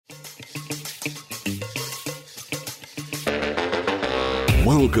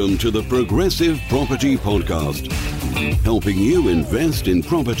Welcome to the Progressive Property Podcast, helping you invest in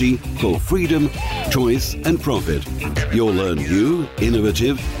property for freedom, choice and profit. You'll learn new,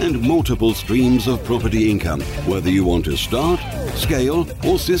 innovative and multiple streams of property income, whether you want to start, scale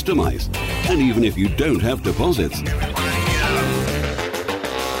or systemize, and even if you don't have deposits.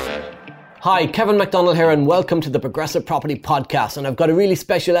 Hi, Kevin McDonald here and welcome to the Progressive Property Podcast, and I've got a really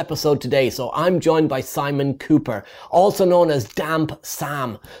special episode today. So I'm joined by Simon Cooper, also known as Damp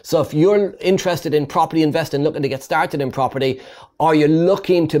Sam. So if you're interested in property investing, looking to get started in property, or you're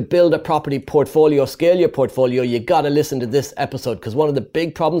looking to build a property portfolio, scale your portfolio, you gotta listen to this episode, because one of the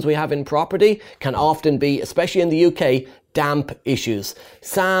big problems we have in property can often be, especially in the UK, damp issues.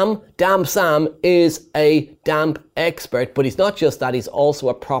 Damp Sam is a damp expert, but he's not just that, he's also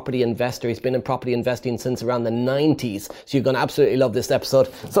a property investor. He's been in property investing since around the 90s. So you're going to absolutely love this episode.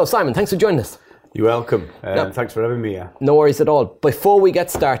 So Simon, thanks for joining us. You're welcome. Thanks for having me here. No worries at all. Before we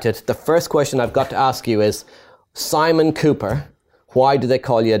get started, the first question I've got to ask you is, Simon Cooper, why do they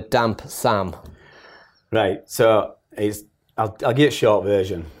call you Damp Sam? Right, so I'll give you a short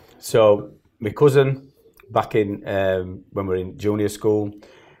version. So my cousin, back in when we were in junior school,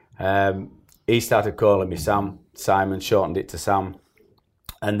 he started calling me Sam. Simon shortened it to Sam.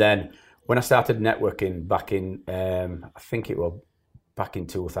 And then when I started networking back in, I think it was back in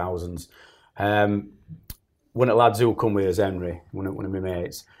 2000s, one of the lads who come with us, Henry, one of my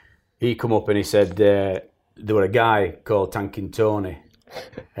mates, he come up and he said there were a guy called Tanking Tony.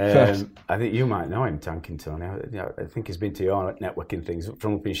 I think you might know him, Tanking Tony. I think he's been to your networking things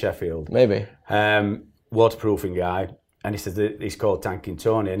from up in Sheffield. Maybe. Waterproofing guy, and he says that he's called Tanking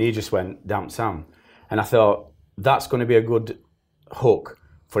Tony, and he just went Damp Sam, and I thought that's going to be a good hook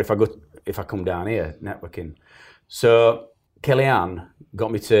for if I come down here networking. So Kellyanne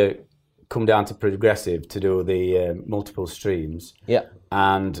got me to come down to Progressive to do the multiple streams. Yeah.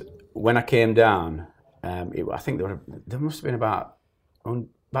 And when I came down, I think there must have been about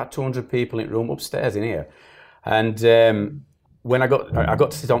 200 people in the room upstairs in here, and when I got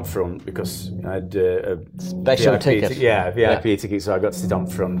to sit on front because I had a special ticket. VIP ticket, so I got to sit on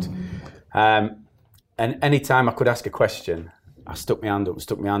front. And any time I could ask a question, I stuck my hand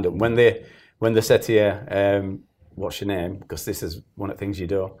up. When they said to you, what's your name? Because this is one of the things you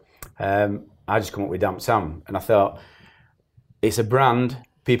do. I just come up with Damp Sam, and I thought it's a brand,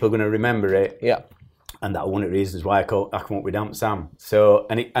 people are going to remember it. Yeah. And that's one of the reasons why I come up with Damp Sam. So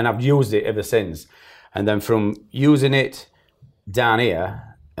and I've used it ever since. And then from using it down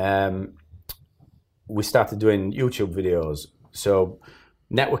here, we started doing YouTube videos. So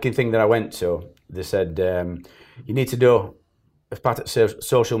networking thing that I went to, they said, you need to do, as part of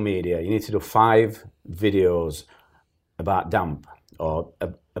social media, you need to do 5 videos about damp or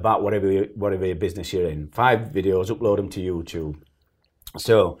about whatever your business you're in. 5 videos, upload them to YouTube.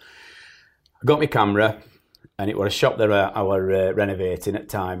 So I got my camera, and it was a shop that I was renovating at the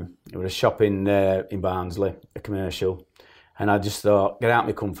time. It was a shop in Barnsley, a commercial. And I just thought, get out of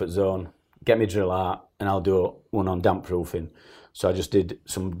my comfort zone, get my drill out, and I'll do one on damp proofing. So I just did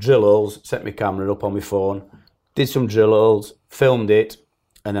some drill holes, set my camera up on my phone, did some drill holes, filmed it,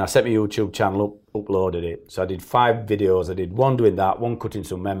 and then I set my YouTube channel up, uploaded it. So I did 5 videos. I did one doing that, one cutting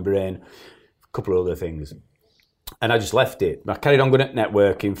some membrane, a couple of other things. And I just left it. I carried on going at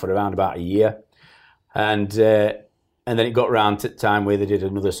networking for around about a year. And then it got around to the time where they did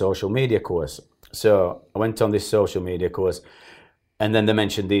another social media course. So I went on this social media course, and then they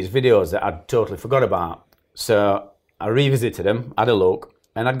mentioned these videos that I'd totally forgot about. So I revisited them, had a look,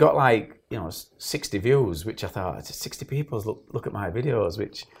 and I'd got 60 views, which I thought, 60 people look at my videos,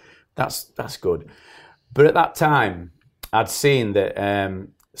 which that's good. But at that time, I'd seen that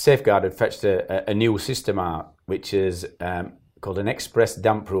Safeguard had fetched a new system out, which is called an express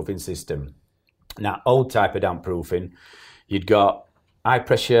damp proofing system. Now, old type of damp proofing, you'd got high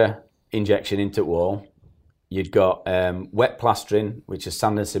pressure injection into the wall. You'd got wet plastering, which is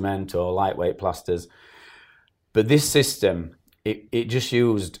sand and cement or lightweight plasters. But this system, it just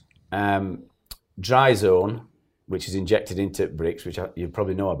used dry zone, which is injected into bricks, which you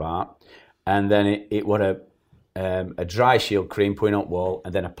probably know about, and then it was a dry shield cream putting up wall,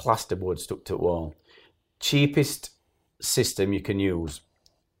 and then a plasterboard stuck to the wall. Cheapest system you can use.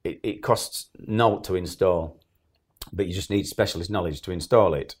 It costs naught to install, but you just need specialist knowledge to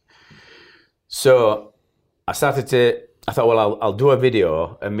install it. So I thought, well, I'll do a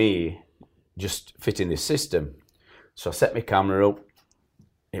video of me just fitting this system. So I set my camera up.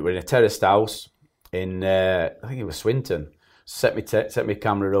 It was in a terraced house in, I think it was Swinton. Set my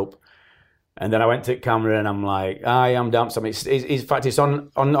camera up. And then I went to the camera and I'm like, I am Damp Sam. In fact, it's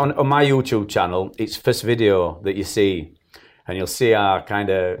on my YouTube channel. It's first video that you see. and you'll see our kind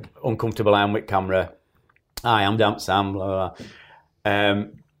of uncomfortable hand with camera. Hi, I'm Damp Sam, blah, blah.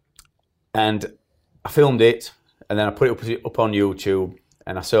 And I filmed it, and then I put it up on YouTube,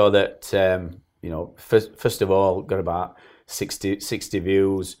 and I saw that, first of all, got about 60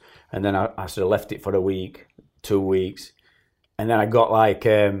 views, and then I sort of left it for a week, 2 weeks, and then I got like,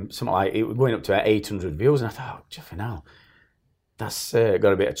 something like, it was going up to 800 views, and I thought, Jeffy, now, that's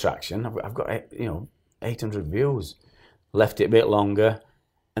got a bit of traction. I've got, 800 views. Left it a bit longer,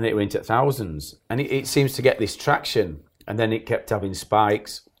 and it went at thousands, and it seems to get this traction, and then it kept having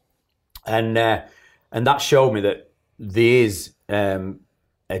spikes, and that showed me that there is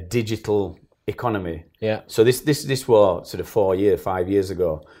a digital economy. Yeah. So this was sort of 5 years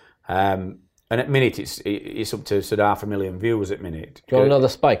ago, and at minute it's up to sort of 500,000 views at minute. Do you want another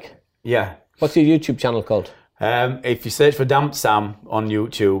spike? Yeah. What's your YouTube channel called? If you search for Damp Sam on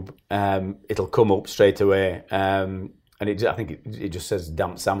YouTube, it'll come up straight away. And I think it just says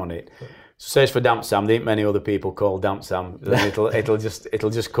Damp Sam on it. So search for Damp Sam. There ain't many other people called Damp Sam. It'll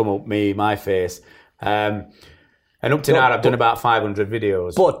just come up my face. And up to now, I've done about 500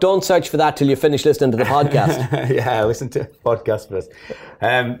 videos. But don't search for that till you finish listening to the podcast. Yeah, listen to the podcast first.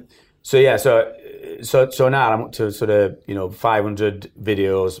 So now I'm up to sort of 500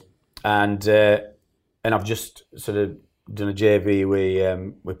 videos, and I've just sort of done a JV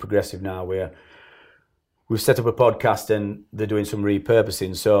with Progressive now, where we've set up a podcast and they're doing some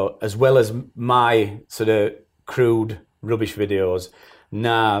repurposing. So as well as my sort of crude rubbish videos,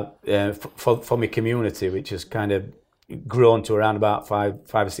 now for my community, which has kind of grown to around about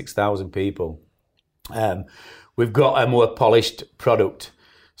 5,000 or 6,000 people, we've got a more polished product.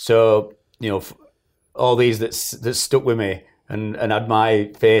 So all these that stuck with me and had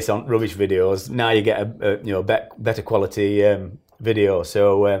my face on rubbish videos, now you get a better quality video.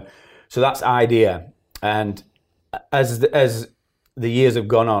 So that's idea. And as the years have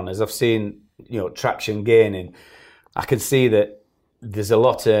gone on, as I've seen traction gaining, I can see that there's a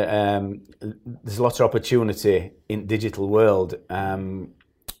lot of opportunity in digital world.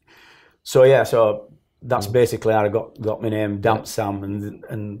 So that's basically how I got my name, Damp Sam,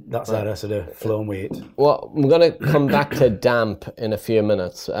 and that's how I sort of flown with it. Well, I'm going to come back to damp in a few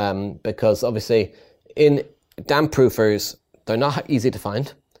minutes, because obviously in damp proofers, they're not easy to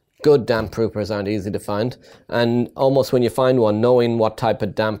find. Good damp proofers aren't easy to find, and almost when you find one, knowing what type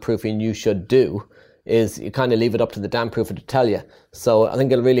of damp proofing you should do is you kind of leave it up to the damp proofer to tell you. So I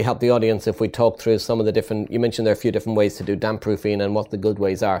think it'll really help the audience if we talk through some of the different, you mentioned there are a few different ways to do damp proofing and what the good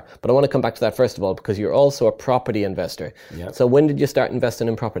ways are, but I want to come back to that first of all, because you're also a property investor. Yep. So when did you start investing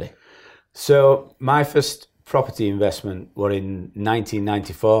in property? So my first property investment were in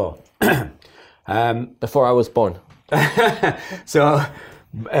 1994. Before I was born. So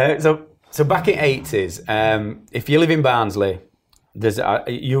back in 80s, if you live in Barnsley,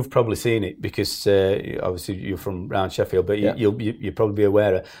 you've probably seen it because obviously you're from around Sheffield, but you'll probably be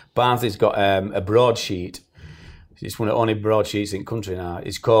aware of Barnsley's got a broadsheet. It's one of the only broadsheets in the country now.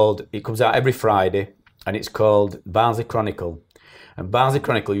 It comes out every Friday, and it's called Barnsley Chronicle. And Barnsley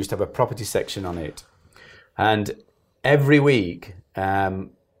Chronicle used to have a property section on it, and every week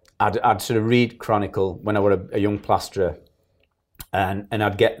I'd sort of read Chronicle when I was a young plasterer. And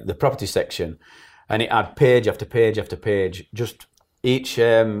I'd get the property section, and it had page after page after page. Just each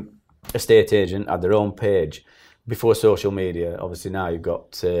estate agent had their own page before social media. Obviously now you've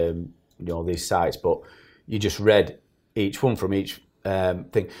got these sites, but you just read each one from each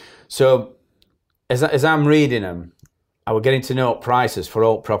thing. So as I'm reading them, I was getting to know prices for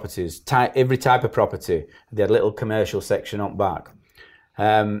all properties, every type of property. They had a little commercial section up back,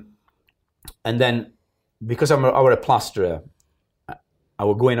 and then because I was a plasterer, I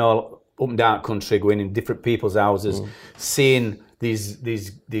was going all up and down the country, going in different people's houses, seeing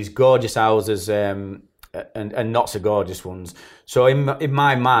these gorgeous houses and not so gorgeous ones. So in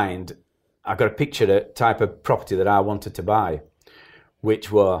my mind, I got a picture of the type of property that I wanted to buy,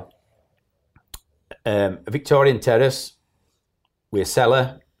 which were a Victorian terrace with a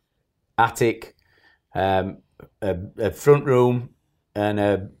cellar, attic, a front room, and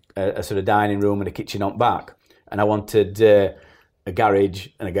a sort of dining room and a kitchen up back. And I wanted a garage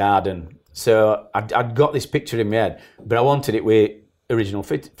and a garden. So I'd got this picture in my head, but I wanted it with original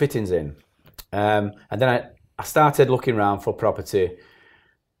fittings in. And then I started looking around for property,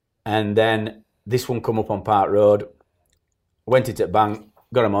 and then this one come up on Park Road. Went into the bank,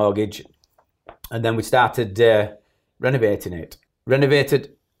 got a mortgage, and then we started renovating it.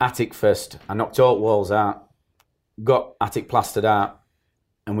 Renovated attic first. I knocked all the walls out, got attic plastered out,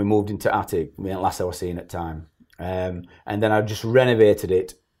 and we moved into attic. We didn't last I was seeing at time. And then I just renovated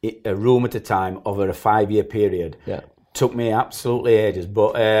it a room at a time over a 5-year period. Yeah. took me absolutely ages,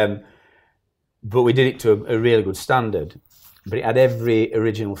 but we did it to a really good standard. But it had every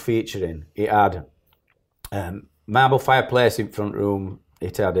original feature in. It had marble fireplace in front room.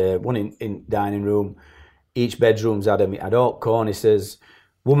 It had one in dining room. Each bedroom's had them. It had oak cornices.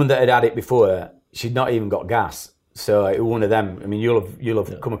 Woman that had it before, she'd not even got gas. So it was one of them. I mean, you'll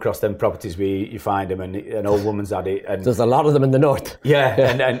have come across them properties where you find them, and an old woman's had it. And there's a lot of them in the north. Yeah,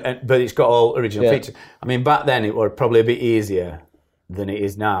 and but it's got all original features. I mean, back then it was probably a bit easier than it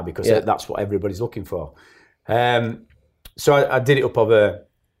is now because that's what everybody's looking for. So I did it up over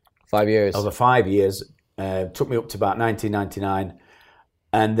 5 years. Over 5 years. Took me up to about 1999,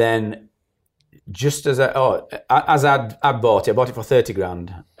 and then just as I'd bought it, I bought it for 30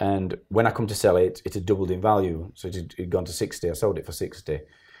 grand, and when I come to sell it, it had doubled in value, so it had gone to 60. I sold it for 60.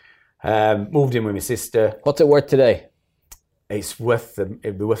 Moved in with my sister. What's it worth today?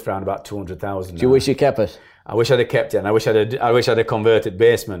 It'd be worth around about 200,000. Do you wish you kept it? I wish I'd have kept it, and I wish I'd have converted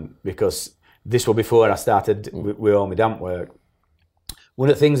basement, because this was before I started with all my damp work. One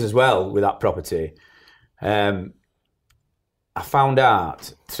of the things as well with that property, I found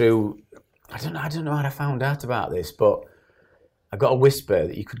out through, I don't know how I found out about this, but I got a whisper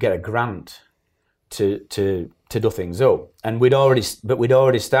that you could get a grant to do things up, and we'd already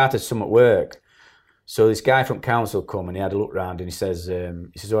started some at work. So this guy from council come and he had a look round and he says,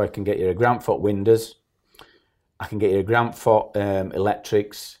 "Oh, I can get you a grant for windows, I can get you a grant for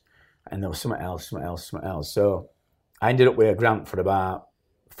electrics," and there was something else. So I ended up with a grant for about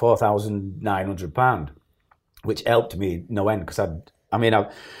 £4,900, which helped me no end, because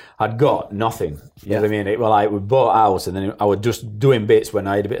I'd got nothing. You know what I mean? We bought a house, and then I was just doing bits when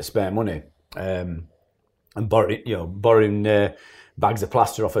I had a bit of spare money, and borrowing bags of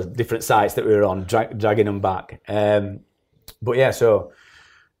plaster off of different sites that we were on, dragging them back. But yeah, so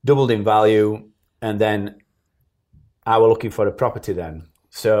doubled in value, and then I was looking for a property then.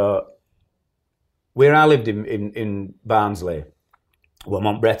 So where I lived in Barnsley, well,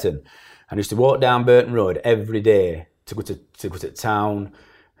 Montbretton, I used to walk down Burton Road every day to go to town.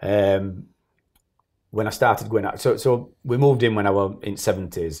 When I started going out, so we moved in when I was in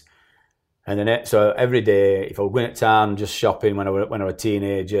 70s, and then so every day, if I was going to town just shopping when I was a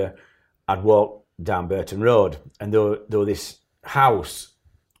teenager, I'd walk down Burton Road, and there was this house,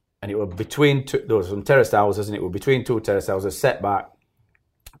 and it was between two, there was some terraced houses, and it was between two terraced houses, set back,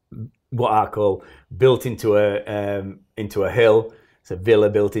 what I call built into a hill. It's a villa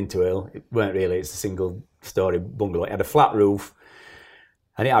built into a hill. It weren't really. It's a single-story bungalow. It had a flat roof,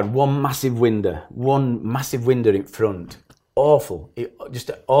 and it had one massive window in front. Awful, just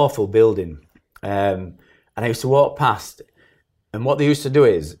an awful building. And I used to walk past, and what they used to do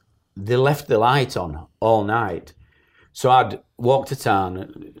is they left the light on all night. So I'd walk to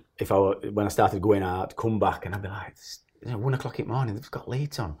town when I started going out, come back, and I'd be like, 1 o'clock in the morning, they've got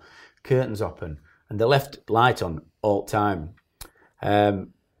light on, curtains open, and they left light on all the time.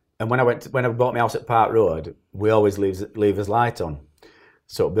 And when I bought my house at Park Road, we always leave his light on,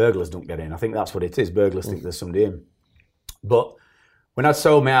 so burglars don't get in. I think that's what it is. Burglars think there's somebody in. But when I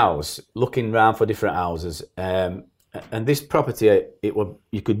sold my house, looking around for different houses, and this property,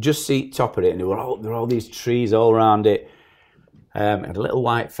 you could just see the top of it, and there were all these trees all around it, and a little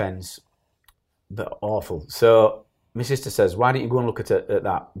white fence, but awful. So my sister says, "Why don't you go and look at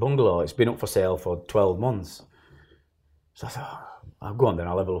that bungalow? It's been up for sale for 12 months." So I thought, I'll go on then,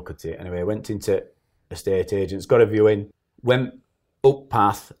 I'll have a look at it. Anyway, I went into estate agents, got a viewing, went up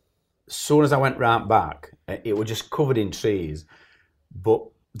path. As soon as I went round back, it was just covered in trees, but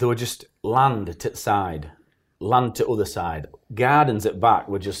there were just land to the side, land to other side. Gardens at back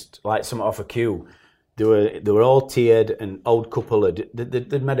were just like something off a queue. They were all tiered, and old couple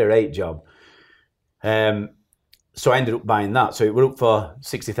they'd made a great job. So I ended up buying that. So it were up for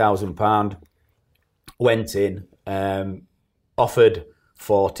 £60,000. Went in, offered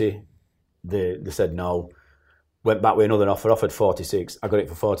 40. They said no. Went back with another offered 46. I got it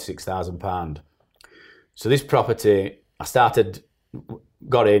for £46,000. So this property,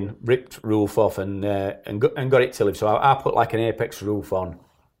 got in, ripped roof off, and got it to live. So I put like an Apex roof on,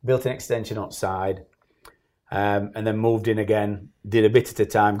 built an extension outside, and then moved in again. Did a bit at a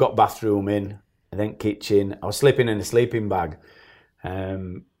time. Got bathroom in, and then kitchen. I was sleeping in a sleeping bag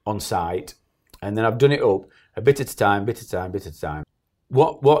on site, and then I've done it up a bit at a time.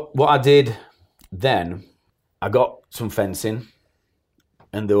 What I did then, I got some fencing,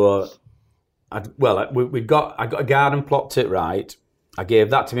 and I got a garden plot to it right. I gave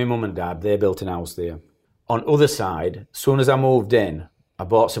that to my mum and dad. They built an house there. On other side, as soon as I moved in, I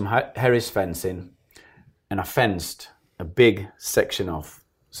bought some Harris fencing, and I fenced a big section off.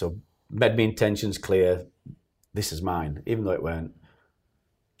 So made my intentions clear. this is mine, even though it weren't.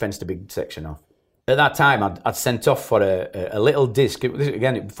 Fenced a big section off. At that time, I'd sent off for a little disc.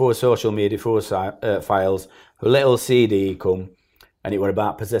 Again, before social media, before files, a little CD come, and it were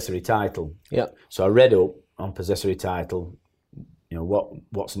about possessory title. Yeah. So I read up on possessory title,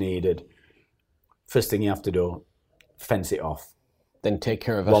 what's needed. First thing you have to do, fence it off. Then take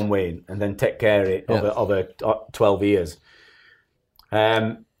care of it. One way, and then take care of it over 12 years.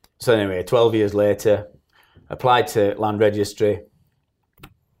 So anyway, 12 years later, applied to Land Registry,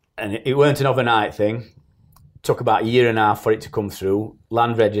 and it weren't an overnight thing. Took about a year and a half for it to come through.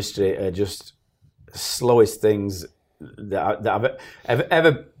 Land Registry are just slowest things that I've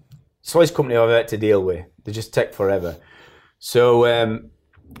ever slowest company I've ever had to deal with. They just take forever. So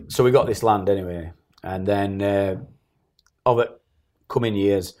so we got this land anyway, and then over coming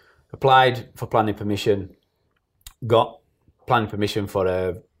years, applied for planning permission, got planning permission for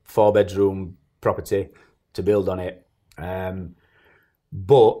a 4-bedroom property to build on it.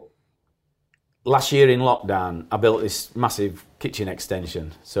 But last year in lockdown, I built this massive kitchen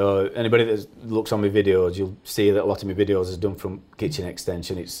extension. So anybody that looks on my videos, you'll see that a lot of my videos is done from kitchen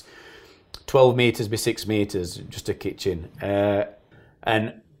extension. It's 12 metres by 6 metres, just a kitchen.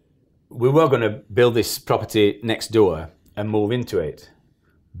 And we were going to build this property next door and move into it.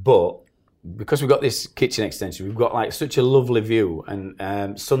 But because we've got this kitchen extension, we've got like such a lovely view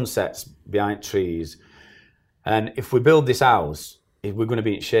and sunsets behind trees. And if we build this house, we're going to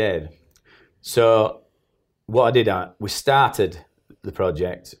be in shade. So what I did, we started the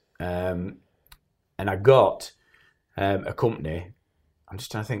project, and I got a company. I'm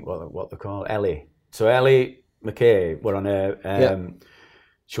just trying to think what they're called. Ellie. So Ellie McKay were on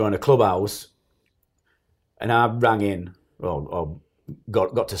she were on a clubhouse, and I rang in, or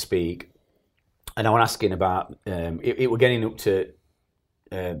got to speak, and I was asking about it were getting up to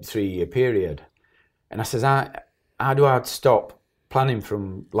 3-year period, and I says, how do I stop planning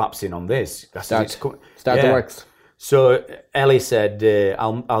from lapsing on this? I said, start the works. So Ellie said,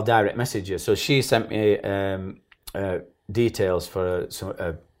 I'll direct message you. So she sent me details for some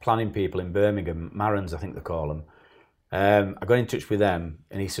planning people in Birmingham, Marans I think they call them. I got in touch with them,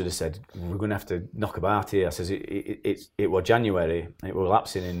 and he sort of said, we're going to have to knock about here. I says, it was January, and it was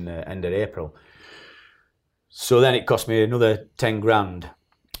lapsing in end of April. So then it cost me another 10 grand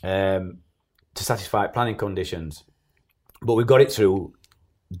to satisfy planning conditions. But we got it through,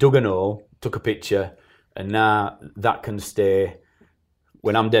 dug a hole, took a picture, and now that can stay.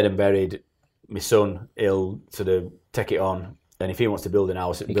 When I'm dead and buried, my son, he'll sort of take it on, and if he wants to build an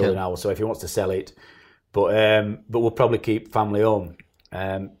house, build an house. So if he wants to sell it, but we'll probably keep family home.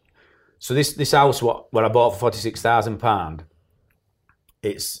 So this house, what I bought for £46,000,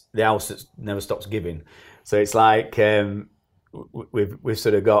 it's the house that never stops giving. So it's like we've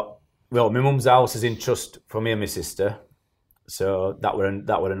sort of got. Well, my mum's house is in trust for me and my sister. So that were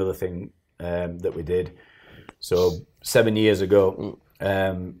another thing that we did. So 7 years ago,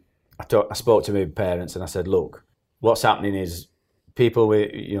 I spoke to my parents and I said, look, what's happening is people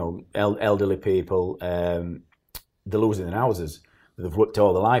with, elderly people, they're losing their houses that they've worked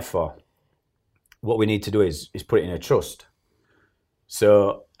all their life for. What we need to do is put it in a trust.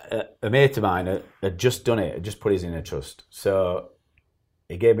 So a mate of mine had just done it, had just put it in a trust. So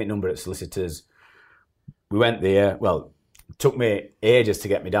he gave me a number at solicitors. We went there. Well, it took me ages to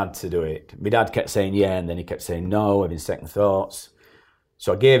get my dad to do it. My dad kept saying yeah, and then he kept saying no, having second thoughts.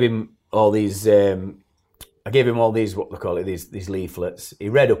 So I gave him all these. What they call it, these leaflets. He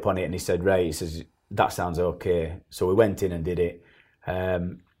read up on it and he said, right. He says that sounds okay. So we went in and did it.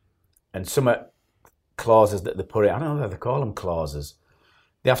 And some clauses that they put it. I don't know if they call them clauses.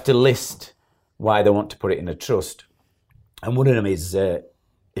 They have to list why they want to put it in a trust. And one of them is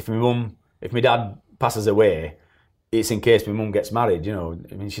if my dad passes away, it's in case my mum gets married,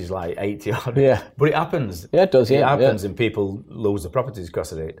 I mean, she's like 80 odd. Yeah. But it happens. Yeah, it does, yeah. It happens, and people lose the properties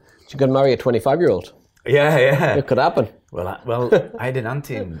because of it. She could marry a 25-year-old. Yeah. It could happen. Well, I had an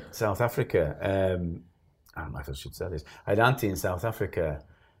auntie in South Africa. I don't know if I should say this. I had an auntie in South Africa.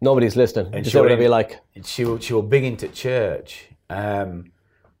 Nobody's listening. And she would be like. She was big into church. And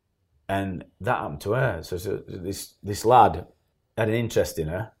that happened to her. So this lad had an interest in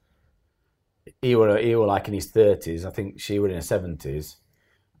her. He were like in his 30s. I think she were in her 70s.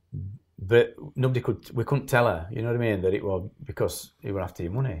 But we couldn't tell her, you know what I mean, that it was because he were after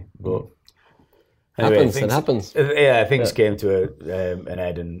your money. But anyway, happens. Yeah, things came to an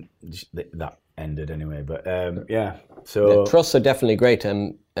end, and that ended anyway. But so trusts are definitely great,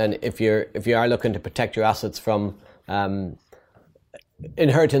 and if you are looking to protect your assets from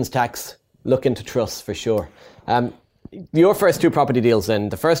inheritance tax, look into trusts for sure. your first 2 property deals then,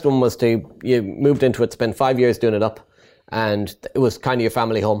 the first one was you moved into it, spent 5 years doing it up, and it was kind of your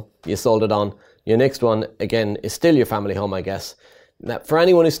family home. You sold it on. Your next one, again, is still your family home, I guess. Now, for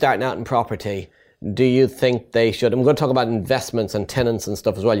anyone who's starting out in property, do you think they should, I'm going to talk about investments and tenants and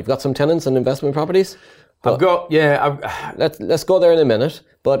stuff as well. You've got some tenants and investment properties? Let's go there in a minute.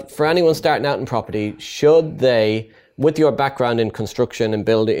 But for anyone starting out in property, should they, with your background in construction and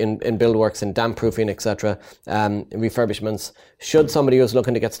build works and damp proofing, etc., refurbishments, should somebody who's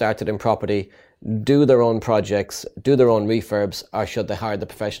looking to get started in property do their own projects, do their own refurbs, or should they hire the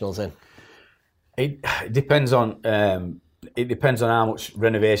professionals in? It depends on how much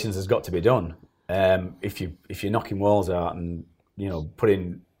renovations has got to be done. If you're knocking walls out and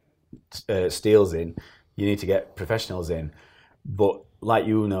putting steels in, you need to get professionals in. But like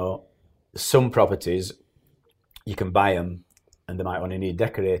some properties you can buy them and they might only need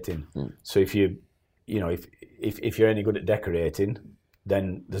decorating. So if you're any good at decorating,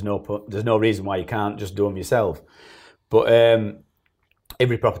 then there's no reason why you can't just do them yourself. But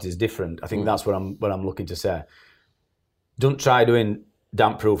every property is different. I think that's what I'm looking to say. Don't try doing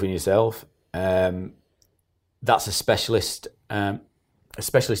damp proofing yourself. That's a specialist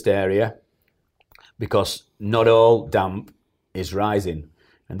area, because not all damp is rising,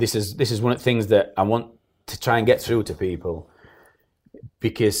 and this is one of the things that I want to try and get through to people,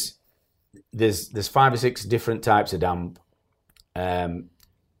 because there's 5 or 6 different types of damp, and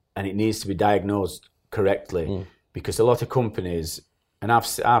it needs to be diagnosed correctly, because a lot of companies, and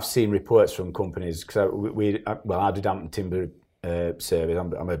I've seen reports from companies, because I do damp and timber surveys.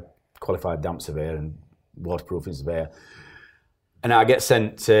 I'm a qualified damp surveyor and waterproofing surveyor, and I get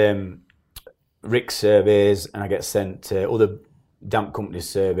sent RICS surveys, and I get sent other damp companies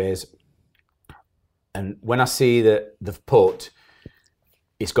surveys, and when I see that they've put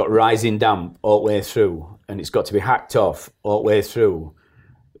it's got rising damp all the way through and it's got to be hacked off all the way through,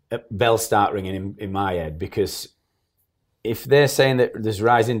 bells start ringing in my head, because if they're saying that there's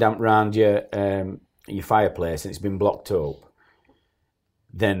rising damp around your fireplace and it's been blocked up,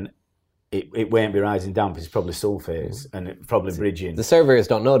 then it won't be rising damp. It's probably sulfates and it's probably bridging. The surveyors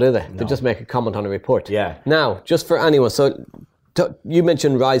don't know, do they? No. They just make a comment on a report. Yeah. Now, just for anyone, so you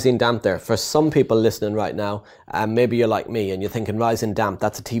mentioned rising damp there. For some people listening right now, maybe you're like me and you're thinking rising damp,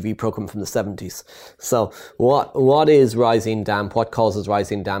 that's a TV program from the 70s. So what is rising damp? What causes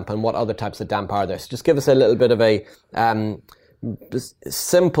rising damp? And what other types of damp are there? So just give us a little bit of a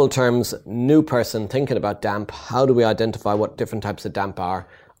simple terms, new person thinking about damp. How do we identify what different types of damp are?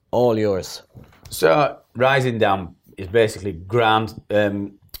 All yours. So rising damp is basically ground,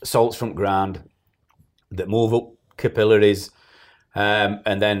 salts from ground that move up capillaries,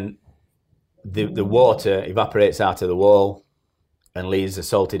 and then the water evaporates out of the wall and leaves a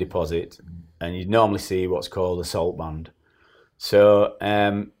salty deposit, and you normally see what's called a salt band. So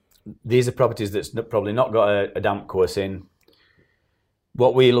these are properties that's probably not got a damp course in.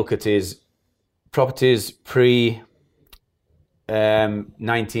 What we look at is properties pre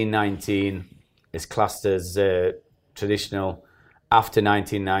 1919 is classed as traditional. After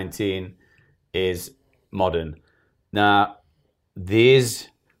 1919 is modern. Now, these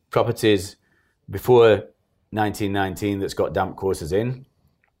properties before 1919 that's got damp courses in,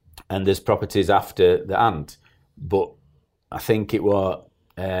 and there's properties after the ant. But I think it was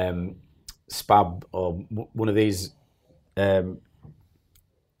SPAB or one of these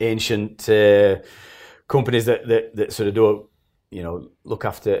ancient companies that sort of do, look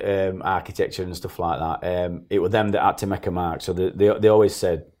after architecture and stuff like that. It was them that had to make a mark. So they always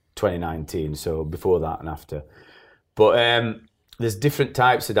said 2019, so before that and after. But there's different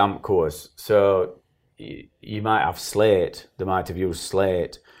types of damp cores. So you might have slate. They might have used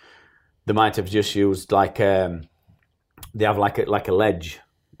slate. They might have just used they have like a ledge.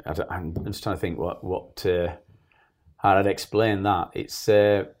 I'm just trying to think how I'd explain that. It's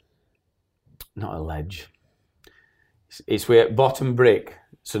not a ledge. It's where bottom brick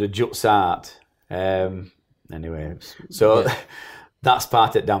sort of juts out. Anyway, so that's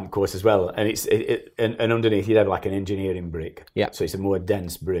part of damp course as well. And and underneath you'd have like an engineering brick. Yeah. So it's a more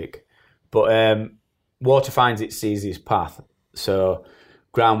dense brick. But water finds its easiest path. So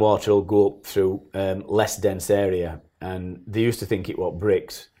groundwater will go up through less dense area. And they used to think it was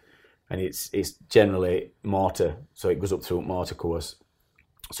bricks, and it's generally mortar. So it goes up through mortar course.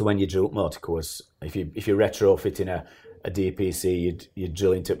 So when you drill mortar course, if you're retrofitting a DPC, you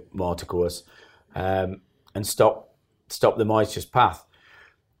drill into mortar course and stop the moisture's path.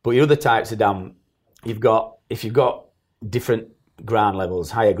 But your other types of damp, if you've got different ground levels,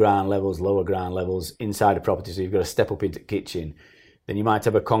 higher ground levels, lower ground levels inside a property, so you've got to step up into the kitchen, then you might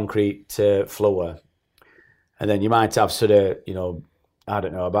have a concrete floor. And then you might have sort of, I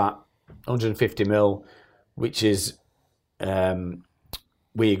don't know, about 150 mil, which is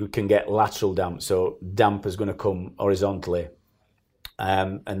where you can get lateral damp. So damp is going to come horizontally.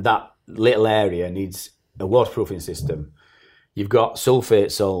 And that little area needs a waterproofing system. You've got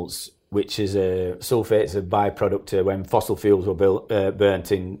sulfate salts, which is sulfate's a byproduct of when fossil fuels were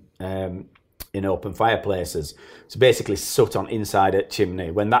burnt in open fireplaces. So basically soot on inside a chimney.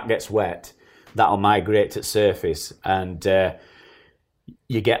 When that gets wet, that'll migrate to the surface, and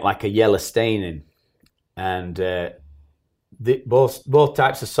you get like a yellow staining. And both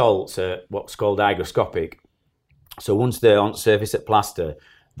types of salts are what's called hygroscopic. So once they're on the surface at plaster,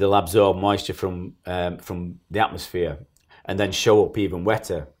 they'll absorb moisture from the atmosphere and then show up even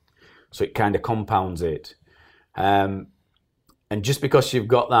wetter. So it kind of compounds it. And just because you've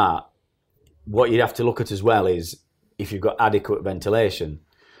got that, what you'd have to look at as well is if you've got adequate ventilation.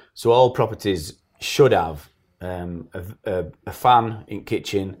 So all properties should have a fan in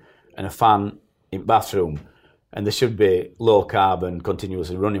kitchen and a fan in bathroom, and there should be low carbon,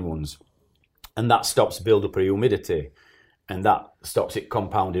 continuously running ones. And that stops build-up of humidity, and that stops it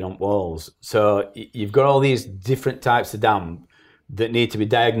compounding on walls. So you've got all these different types of damp that need to be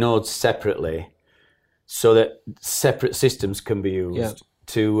diagnosed separately, so that separate systems can be used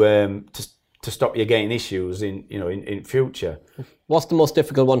to stop you getting issues in future. What's the most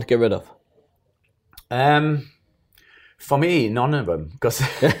difficult one to get rid of? For me, none of them, because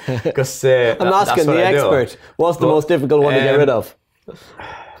I'm asking the expert. What's the most difficult one to get rid of?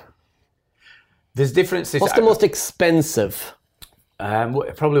 There's differences. What's the most expensive?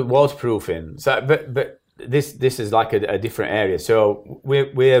 Probably waterproofing. So, but this is like a different area. So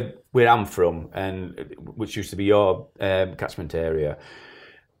where I'm from, and which used to be your catchment area,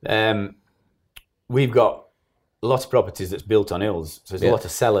 we've got lots of properties that's built on hills. So there's a lot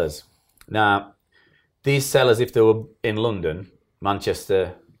of cellars. Now, these cellars, if they were in London,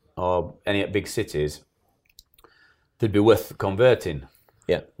 Manchester, or any big cities, they'd be worth converting.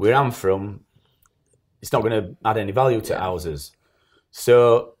 Yeah. Where I'm from, it's not going to add any value to houses.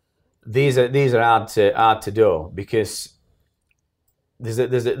 So these are hard to do, because there's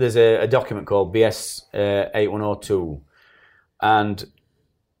a document called BS 8102, and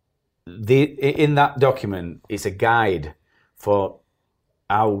in that document it's a guide for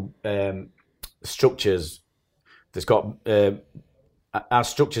how structures that's got our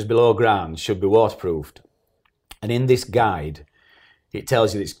structures below ground should be waterproofed. And in this guide, it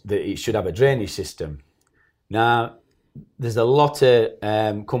tells you that it should have a drainage system. Now, there's a lot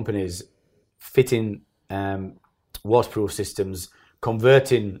of companies fitting waterproof systems,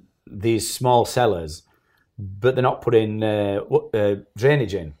 converting these small cellars, but they're not putting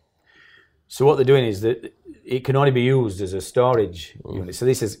drainage in. So what they're doing is that it can only be used as a storage unit. So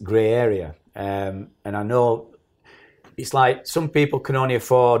this is grey area. And I know it's like some people can only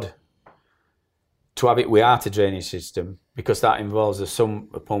afford to have it without a drainage system, because that involves the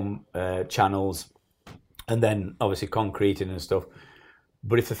sump pump channels, and then obviously concreting and stuff.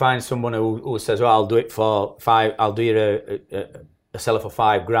 But if they find someone who says, "Well, I'll do it for I'll do you a cellar for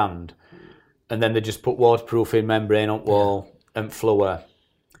 $5,000," and then they just put waterproofing membrane on wall and floor,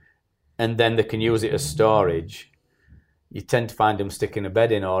 and then they can use it as storage, you tend to find them sticking a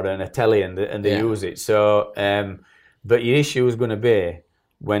bed in or a telly, and they use it. So, but your issue is going to be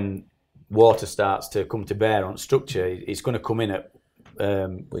when water starts to come to bear on structure. It's going to come in at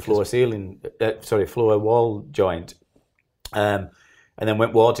floor wall joint, and then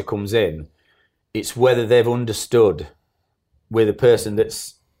when water comes in, it's whether they've understood, with the person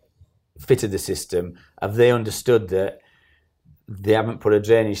that's fitted the system, have they understood that they haven't put a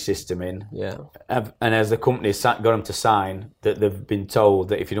drainage system in? Yeah. And as the company got them to sign that they've been told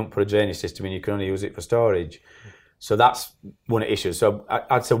that if you don't put a drainage system in, you can only use it for storage. So that's one of the issues. So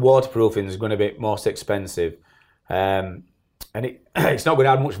I'd say waterproofing is going to be most expensive. And it's not going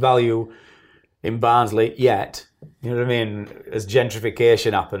to add much value in Barnsley yet. You know what I mean? As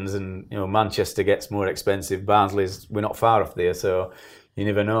gentrification happens and Manchester gets more expensive, we're not far off there, so you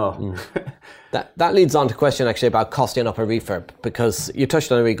never know. That leads on to a question actually about costing up a refurb, because you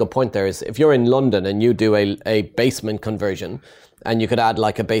touched on a really good point there. Is if you're in London and you do a basement conversion, and you could add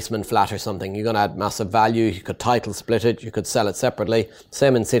like a basement flat or something, you're going to add massive value. You could title split it, you could sell it separately.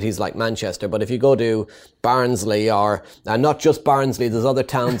 Same in cities like Manchester. But if you go to Barnsley, and not just Barnsley, there's other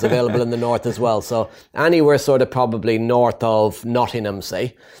towns available in the north as well. So anywhere sort of probably north of Nottingham,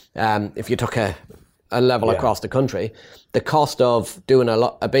 say, if you took a level across the country, the cost of doing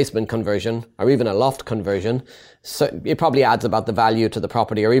a basement conversion or even a loft conversion, so it probably adds about the value to the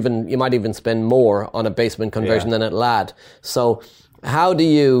property, or even you might even spend more on a basement conversion than it'll add. So how do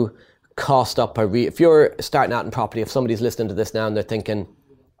you cost up if you're starting out in property, if somebody's listening to this now and they're thinking,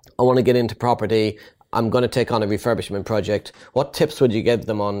 I want to get into property, I'm going to take on a refurbishment project, what tips would you give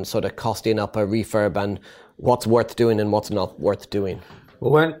them on sort of costing up a refurb and what's worth doing and what's not worth doing?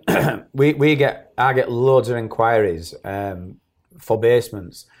 Well, when I get loads of inquiries for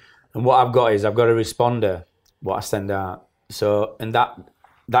basements, and what I've got a responder what I send out. So, and that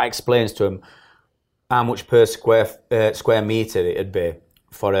explains to them how much per square metre it'd be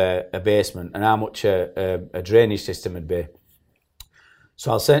for a basement and how much a drainage system would be.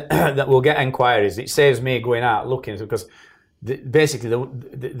 So I'll send that. We'll get inquiries. It saves me going out looking, because basically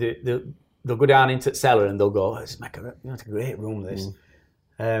they'll go down into the cellar and they'll go, "It's like a great room, this."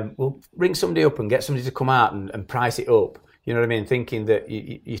 We'll ring somebody up and get somebody to come out and price it up. You know what I mean? Thinking that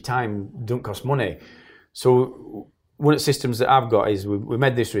your time don't cost money. So one of the systems that I've got is we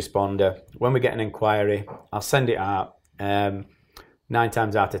made this responder. When we get an inquiry, I'll send it out. 9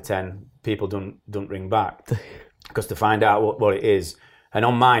 times out of 10, people don't ring back because to find out what it is. And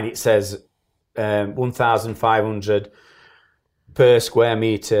on mine it says 1,500 per square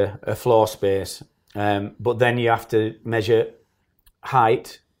metre of floor space. But then you have to measure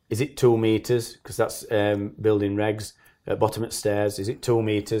height. Is it 2 metres? Because that's building regs. At bottom of stairs, is it 2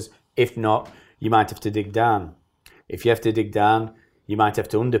 metres? If not, you might have to dig down. If you have to dig down, you might have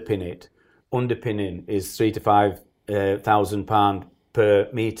to underpin it. Underpinning is £3,000 to £5,000 per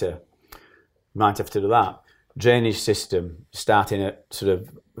metre. You might have to do that. Drainage system starting at sort of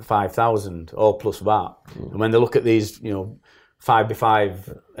 5,000, all plus that. And when they look at these,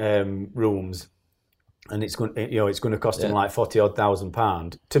 5x5 rooms, and it's going to cost them like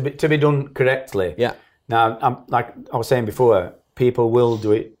 £40,000 to be done correctly. Yeah. Now, like I was saying before, people will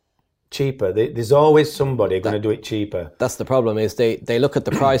do it cheaper. There's always somebody going to do it cheaper. That's the problem, is they look at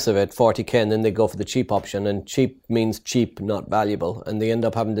the price of it, 40k, and then they go for the cheap option, and cheap means cheap, not valuable, and they end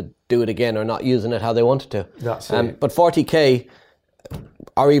up having to do it again or not using it how they wanted to. That's it. But 40k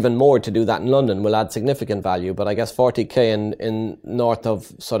or even more to do that in London will add significant value, but I guess 40k in north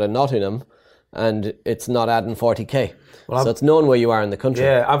of sort of Nottingham, and it's not adding 40k. So it's known where you are in the country.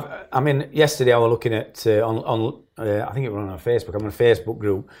 Yeah, yesterday I was looking at I think it was on our Facebook. I'm on a Facebook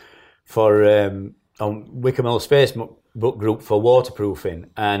group for on Wickham Hill's Facebook group for waterproofing,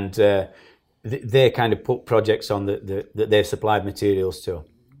 and they kind of put projects on that they've supplied materials to,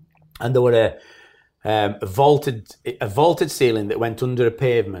 and there were a vaulted ceiling that went under a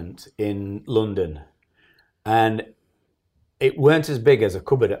pavement in London, and it weren't as big as a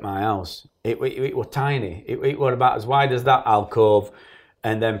cupboard at my house. It was tiny. It was about as wide as that alcove,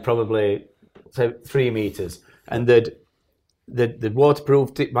 and then probably say 3 metres. And they'd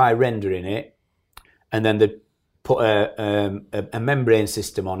waterproofed it by rendering it, and then they'd put a membrane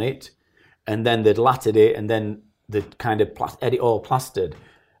system on it, and then they'd lattered it, and then they'd kind of had it all plastered.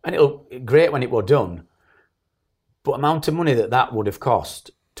 And it looked great when it was done. But amount of money that would have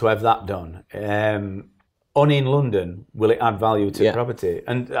cost to have that done. Only in London will it add value to the property.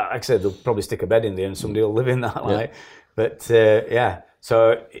 And like I said, they'll probably stick a bed in there and somebody will live in that. But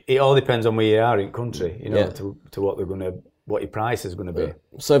so it all depends on where you are in country, to what your price is going to be.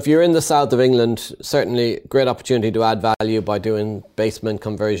 So if you're in the south of England, certainly great opportunity to add value by doing basement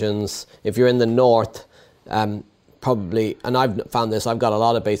conversions. If you're in the north, probably, and I've found this, I've got a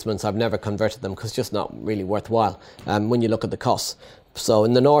lot of basements, I've never converted them because it's just not really worthwhile when you look at the costs. So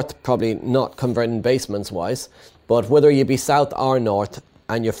in the north, probably not converting basements wise, but whether you be south or north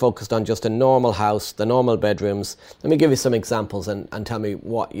and you're focused on just a normal house, the normal bedrooms, let me give you some examples and tell me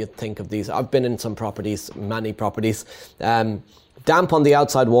what you think of these. I've been in some properties, many properties. Damp on the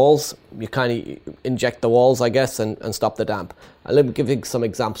outside walls, you kind of inject the walls, I guess, and stop the damp. Let me give you some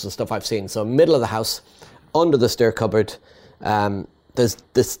examples of stuff I've seen. So middle of the house, under the stair cupboard, the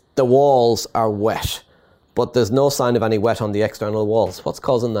walls are wet, but there's no sign of any wet on the external walls. What's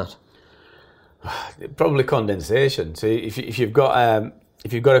causing that? Probably condensation. So if you've got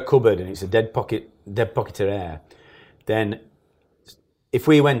a cupboard and it's a dead pocket of air, then if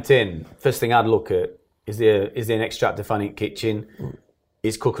we went in, first thing I'd look at is there an extractor fan in kitchen?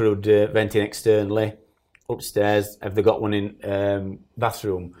 Is cooker hood venting externally? Upstairs, have they got one in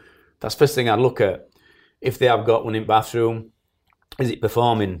bathroom? That's first thing I'd look at. If they have got one in bathroom, is it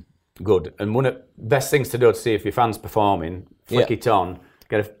performing good? And one of the best things to do to see if your fan's performing, flick it on,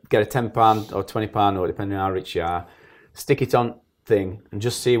 get a £10 or £20 note, depending on how rich you are, stick it on thing and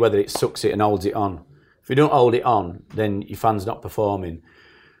just see whether it sucks it and holds it on. If you don't hold it on, then your fan's not performing.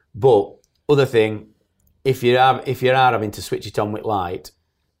 But other thing, if you are having to switch it on with light,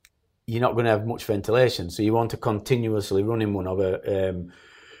 you're not going to have much ventilation. So you want to continuously running one over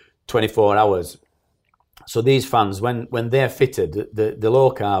 24 hours. So these fans, when they're fitted, the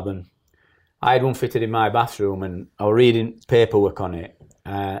low carbon, I had one fitted in my bathroom, and I was reading paperwork on it,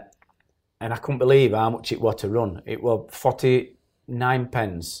 and I couldn't believe how much it was to run. It was 49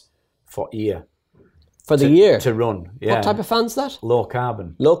 pence for a year. For the year? To run, yeah. What type of fan's that? Low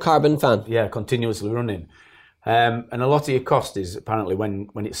carbon. Low carbon fan? Yeah, continuously running. And a lot of your cost is apparently when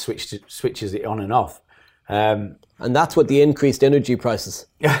it switches it on and off. And that's what the increased energy prices.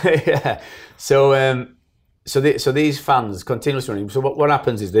 Yeah. So these fans continuously running. So what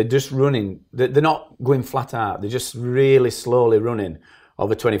happens is they're just running. They're not going flat out. They're just really slowly running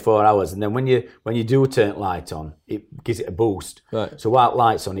over 24 hours. And then when you do turn light on, it gives it a boost. Right. So while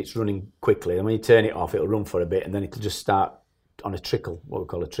light's on, it's running quickly. And when you turn it off, it'll run for a bit, and then it'll just start on a trickle, what we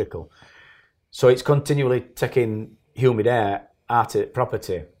call a trickle. So it's continually taking humid air out of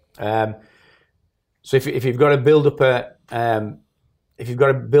property. So if you've got to build up a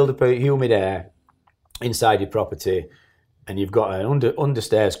humid air inside your property, and you've got an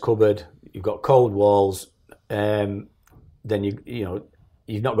understairs cupboard, you've got cold walls, then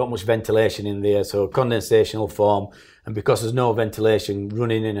you've not got much ventilation in there, so condensation will form, and because there's no ventilation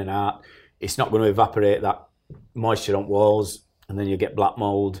running in and out, it's not going to evaporate that moisture on walls, and then you get black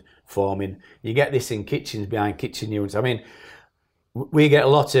mold forming. You get this in kitchens, behind kitchen units. I mean, we get a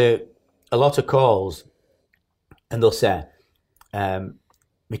lot of calls, and they'll say,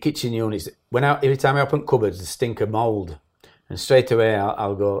 my kitchen units, every time I open cupboards, they stink of mould, and straight away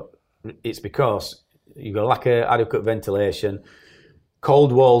I'll go, it's because you've got lack of adequate ventilation,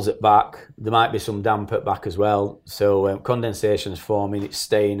 cold walls at back, there might be some damp at back as well, so condensation's forming, it's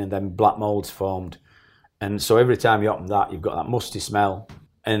staying, and then black mould's formed. And so every time you open that, you've got that musty smell,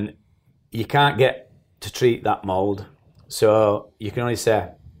 and you can't get to treat that mould. So you can only say,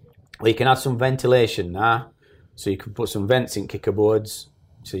 well, you can add some ventilation now. So you can put some vents in kicker boards.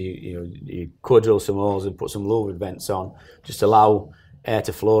 So you could drill some holes and put some louvered vents on, just allow air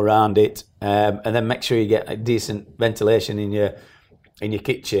to flow around it, and then make sure you get a decent ventilation in your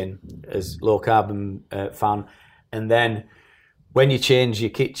kitchen as low carbon fan. And then when you change your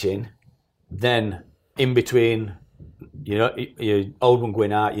kitchen, then in between, your old one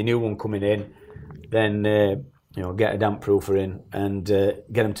going out, your new one coming in, then get a damp proofer in and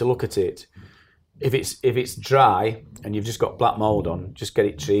get them to look at it. If it's dry and you've just got black mold on, just get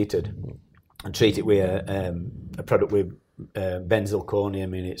it treated, and treat it with a product with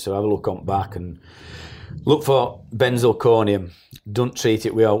benzalkonium in it. So have a look on back and look for benzalkonium. Don't treat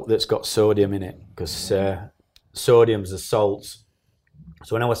it with out that's got sodium in it, because sodium's the salts.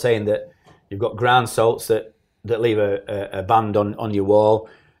 So when I was saying that you've got ground salts that leave a band on your wall,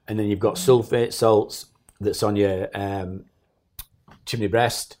 and then you've got sulfate salts that's on your chimney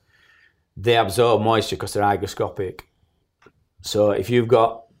breast. They absorb moisture because they're hygroscopic. So if you've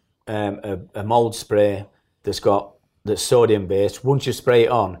got a mold spray that's sodium based, once you spray it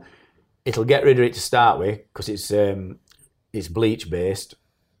on, it'll get rid of it to start with, because it's bleach based,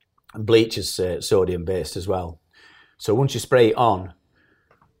 and bleach is sodium based as well. So once you spray it on,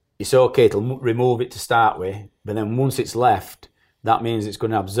 it's okay, it'll remove it to start with, but then once it's left, that means it's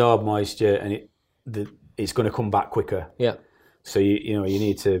going to absorb moisture, and it's going to come back quicker. Yeah. So you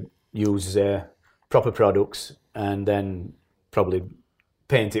need to use proper products, and then probably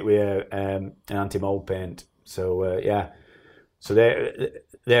paint it with an anti-mold paint. So so there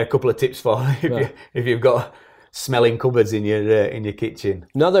are a couple of tips for if you've got smelling cupboards in your kitchen.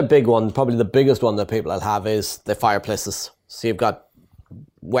 Another big one, probably the biggest one that people will have, is the fireplaces. So you've got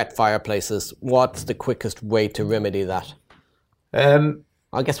wet fireplaces. What's the quickest way to remedy that?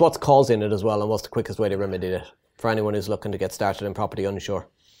 I guess what's causing it as well, and what's the quickest way to remedy it for anyone who's looking to get started in property unsure?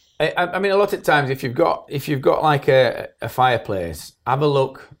 I mean, a lot of times, if you've got like a fireplace, have a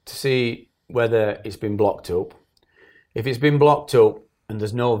look to see whether it's been blocked up. If it's been blocked up and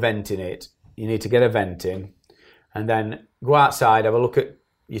there's no vent in it, you need to get a vent in, and then go outside, have a look at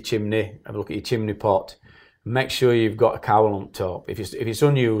your chimney, have a look at your chimney pot. Make sure you've got a cowl on top. If it's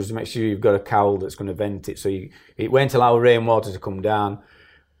unused, make sure you've got a cowl that's going to vent it, so it won't allow rainwater to come down,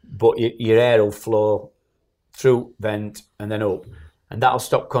 but your air will flow through vent and then up. And that'll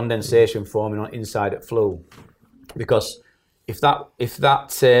stop condensation forming on inside at flue, because if that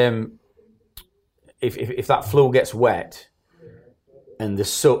flue gets wet and the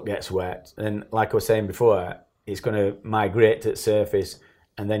soot gets wet, then like I was saying before, it's going to migrate to the surface,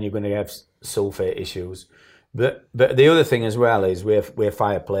 and then you're going to have sulfate issues. But the other thing as well is with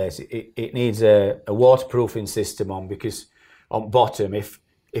fireplace, it needs a waterproofing system on, because on bottom, if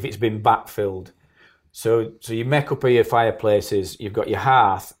it's been backfilled. So you make up of your fireplaces, you've got your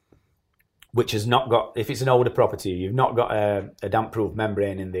hearth, which has not got, if it's an older property, you've not got a damp-proof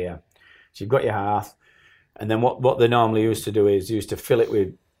membrane in there. So you've got your hearth, and then what they normally used to do is fill it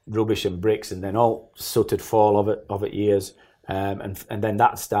with rubbish and bricks, and then all soot would fall of it years, and then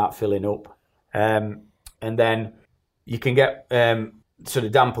that start filling up, and then you can get sort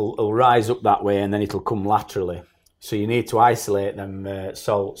of damp will rise up that way, and then it'll come laterally. So you need to isolate them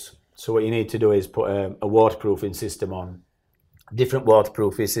salts. So what you need to do is put a waterproofing system on. Different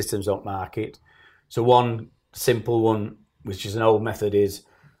waterproofing systems on market. So one simple one, which is an old method, is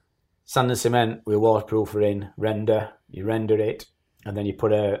sand and cement with a waterproofer in, you render it, and then you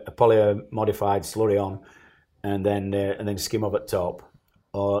put a polymer modified slurry on, and then skim over the top.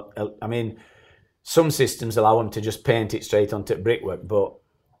 Or, I mean, some systems allow them to just paint it straight onto brickwork, but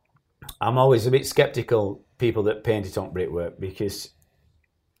I'm always a bit sceptical people that paint it on brickwork, because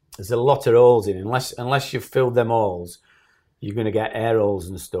there's a lot of holes in. Unless you've filled them holes, you're going to get air holes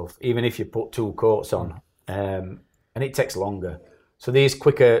and stuff, even if you put 2 coats on, and it takes longer. So these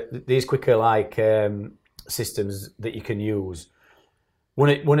quicker like systems that you can use. One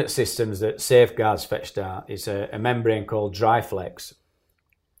of the systems that Safeguard's fetched out is a membrane called DryFlex.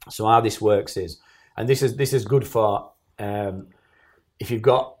 So how this works is, and this is good for if you've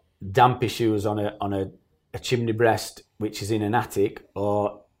got damp issues on a chimney breast, which is in an attic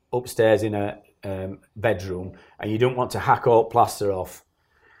or upstairs in a bedroom, and you don't want to hack all plaster off.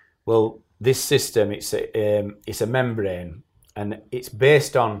 Well, this system, it's a membrane, and it's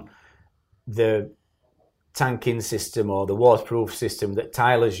based on the tanking system or the waterproof system that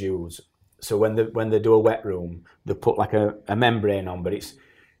tilers use. So when they do a wet room, they put like a membrane on, but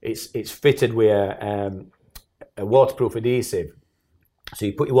it's fitted with a waterproof adhesive. So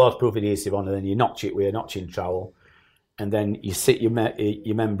you put your waterproof adhesive on, and then you notch it with a notching trowel, and then you sit your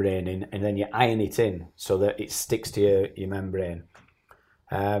membrane in, and then you iron it in so that it sticks to your membrane.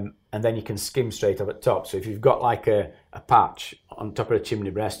 And then you can skim straight off at the top. So if you've got like a patch on top of a chimney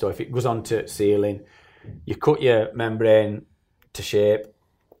breast, or if it goes onto ceiling, you cut your membrane to shape,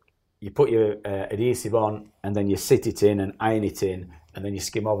 you put your adhesive on, and then you sit it in and iron it in, and then you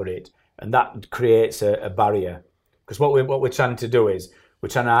skim over it. And that creates a barrier. Because what we're trying to do is, we're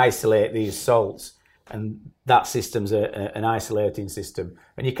trying to isolate these salts, and that system's an isolating system.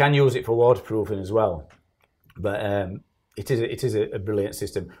 And you can use it for waterproofing as well. But it is a brilliant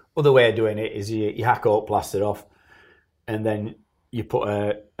system. Other way of doing it is you hack all plaster off, and then you put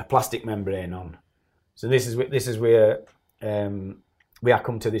a plastic membrane on. So this is where we have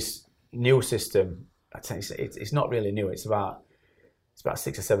come to this new system. I'd say it's not really new. It's about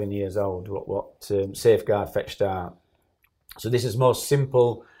 6 or 7 years old. What Safeguard fetched out. So this is the most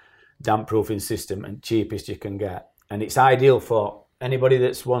simple damp proofing system and cheapest you can get, and it's ideal for anybody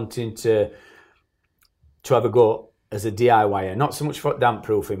that's wanting to have a go as a DIYer. Not so much for damp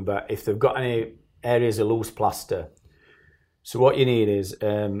proofing, but if they've got any areas of loose plaster. So what you need is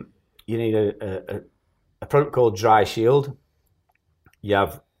you need a product called Dry Shield. You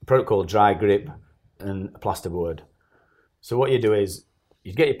have a product called Dry Grip and a plasterboard. So what you do is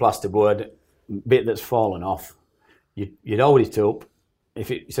you get your plasterboard bit that's fallen off. You'd hold it up. If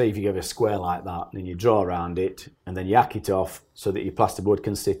you have a square like that, then you draw around it, and then you hack it off so that your plasterboard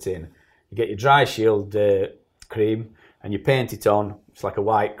can sit in. You get your Dry Shield cream, and you paint it on. It's like a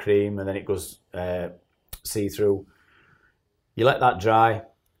white cream, and then it goes see-through. You let that dry,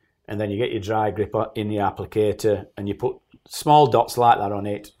 and then you get your Dry Grip in the applicator, and you put small dots like that on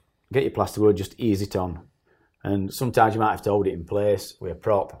it. Get your plasterboard, just ease it on, and sometimes you might have to hold it in place with a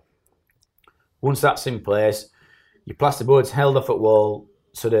prop. Once that's in place, your plasterboard's held off at wall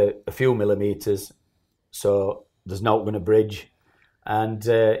sort of a few millimeters, so there's not going to bridge, and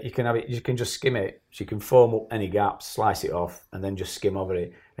you can just skim it. So you can foam up any gaps, slice it off, and then just skim over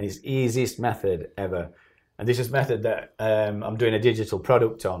it. And it's the easiest method ever. And this is a method that I'm doing a digital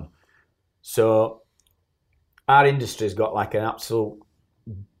product on. So our industry's got like an absolute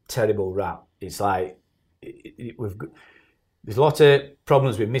terrible rap. It's like there's a lot of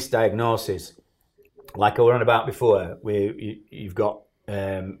problems with misdiagnosis. Like I was on about before, you've got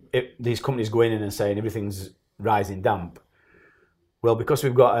these companies going in and saying everything's rising damp. Well, because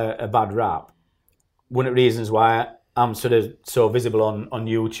we've got a bad rap, one of the reasons why I'm sort of so visible on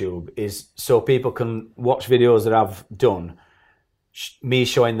YouTube is so people can watch videos that I've done, me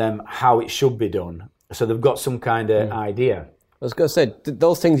showing them how it should be done. So they've got some kind of idea. I was going to say,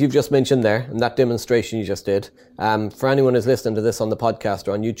 those things you've just mentioned there, and that demonstration you just did, for anyone who's listening to this on the podcast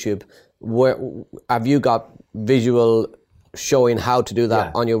or on YouTube, have you got visual showing how to do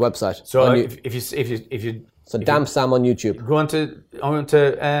that on your website? So if you Damp Sam on YouTube. Go onto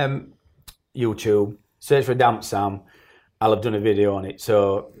YouTube, search for Damp Sam. I'll have done a video on it.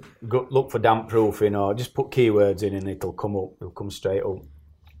 So look for damp proofing, or just put keywords in and it'll come up. It'll come straight up.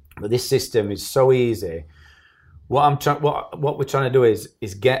 But this system is so easy. what we're trying to do is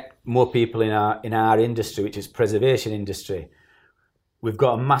get more people in our industry, which is preservation industry. We've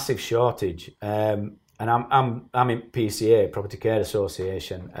got a massive shortage, and I'm in PCA, Property Care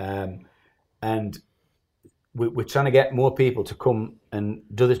Association, and we're trying to get more people to come and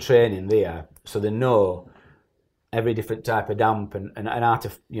do the training there, so they know every different type of damp and how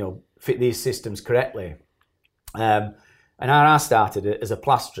to fit these systems correctly. And I started it as a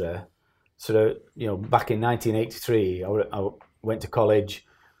plasterer. So back in 1983, I went to college,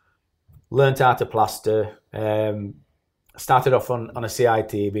 learned how to plaster. Started off on a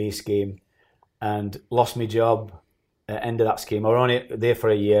CITB scheme, and lost my job at the end of that scheme. I was only there for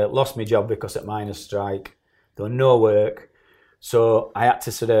a year, lost my job because of miners' strike. There was no work, so I had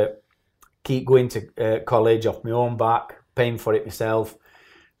to sort of keep going to college off my own back, paying for it myself,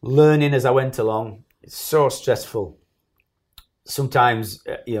 learning as I went along. It's so stressful. Sometimes,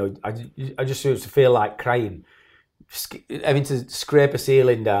 I just used to feel like crying, having to scrape a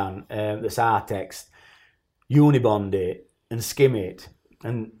ceiling down that's Artex, unibond it and skim it.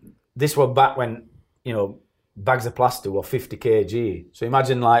 And this was back when, bags of plaster were 50 kg. So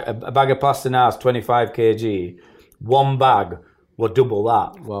imagine like a bag of plaster now is 25 kg. One bag will double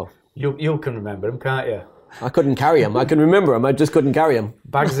that. Wow. You can remember them, can't you? I couldn't carry them. I can remember them. I just couldn't carry them.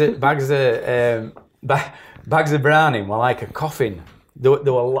 Bags of Browning were like a coffin. They were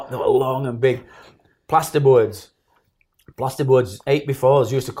long and big. Plasterboards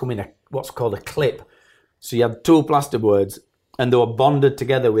 8x4s used to come in what's called a clip. So you had two plasterboards, and they were bonded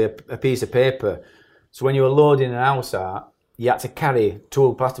together with a piece of paper. So when you were loading an house out, you had to carry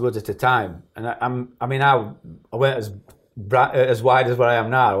two plasterboards at a time. And I weren't as wide as where I am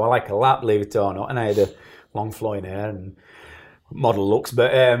now. I was like a lap, believe it or not, and I had a long flowing hair and model looks,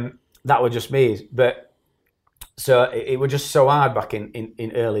 but that was just me. But so it was just so hard back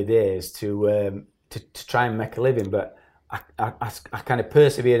in early days to try and make a living. But I kind of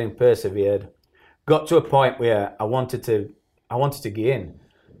persevered. Got to a point where I wanted to get in.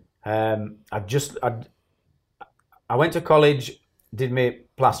 I went to college, did my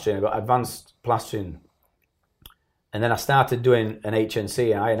plastering, I got advanced plastering, and then I started doing an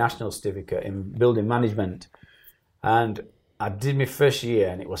HNC, a national certificate in building management, and I did my first year,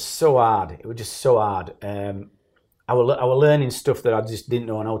 and it was so hard. It was just so hard. I was learning stuff that I just didn't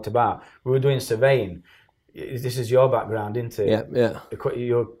know how about. We were doing surveying. This is your background, isn't it? Yeah.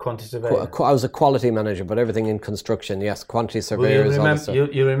 You're a quantity surveyor. I was a quality manager, but everything in construction, yes, quantity surveyors.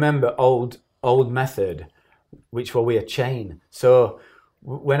 You remember old method, which were with a chain. So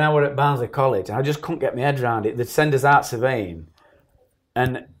when I were at Barnsley College, I just couldn't get my head around it. They'd send us out surveying,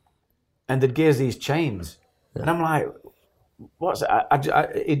 and they'd give us these chains, and I'm like, what's it? I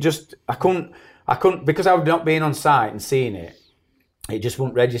couldn't because I've not been on site and seen it. It just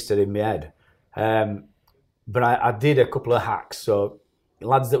wouldn't register in my head. But I did a couple of hacks. So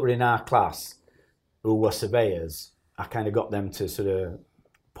lads that were in our class who were surveyors, I kind of got them to sort of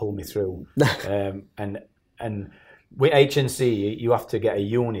pull me through. And with HNC, you have to get a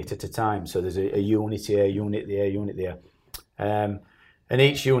unit at a time. So there's a unit here, unit there, unit there. And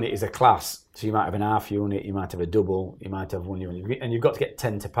each unit is a class. So you might have an half unit, you might have a double, you might have one unit. And you've got to get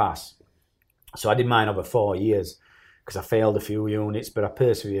 10 to pass. So I did mine over 4 years, because I failed a few units, but I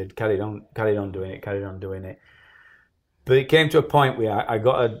persevered, carried on doing it. But it came to a point where I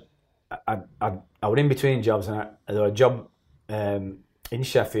was in between jobs, and there was a job in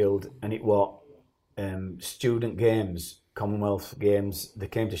Sheffield, and it was student games, Commonwealth Games. They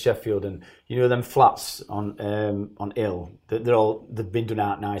came to Sheffield, and them flats on Hill, they've been done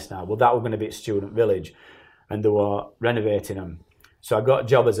out nice now. Well, that was going to be a student village, and they were renovating them. So I got a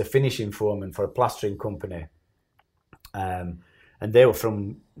job as a finishing foreman for a plastering company. And they were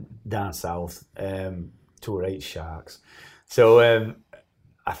from down south, 2 or 8 Sharks. So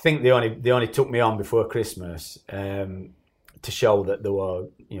I think they only took me on before Christmas to show that there were,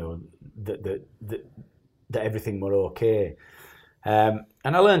 that everything were okay. And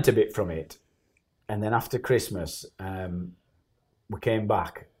I learnt a bit from it. And then after Christmas, we came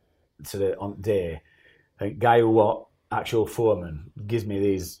back to on day. A guy who was actual foreman gives me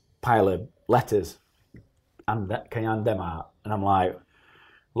these pile of letters. And can you hand them out? And I'm like,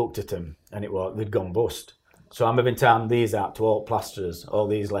 looked at them, and they'd gone bust. So I'm having to hand these out to all plasterers, all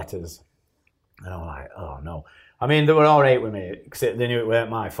these letters. And I'm like, oh no. I mean, they were all right with me, because they knew it weren't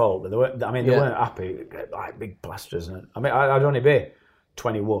my fault, but they weren't happy, like big plasterers. And I'd only be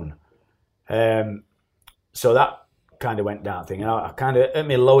 21. So that kind of went down thing. I kind of at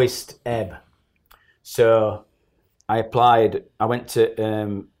my lowest ebb. So I applied, I went to,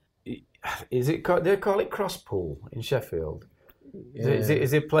 they call it Crosspool in Sheffield. Is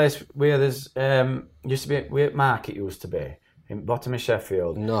it a place where there's used to be where Market used to be in bottom of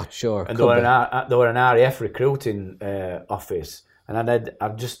Sheffield? Not sure. And there were an RAF recruiting office, and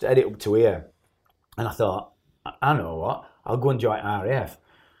I'd just headed up to here, and I thought, I know what, I'll go and join RAF.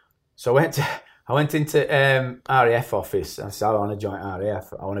 So I went into RAF office and I said, I want to join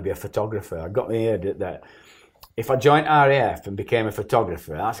RAF. I want to be a photographer. I got my head that if I joined RAF and became a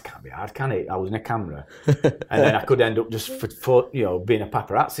photographer, that can't be hard, can it? I was in a camera, and then I could end up just being a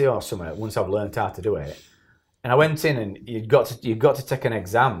paparazzi or something once I've learned how to do it. And I went in, and you've got to take an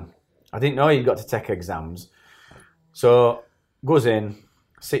exam. I didn't know you'd got to take exams. So goes in,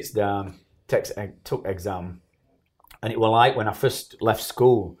 sits down, took exam, and it was like when I first left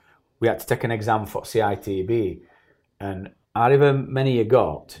school, we had to take an exam for CITB, and however many you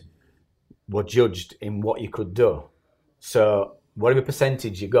got were judged in what you could do. So whatever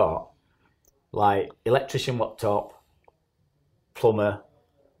percentage you got, like electrician what top, plumber,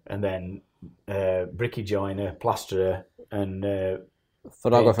 and then bricky joiner, plasterer, and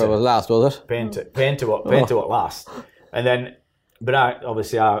photographer was last, was it? Painter what last. And then, but I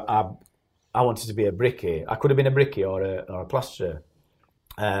wanted to be a brickie. I could have been a brickie or a plasterer.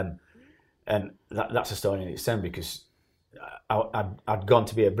 And that's a story in itself, because I'd gone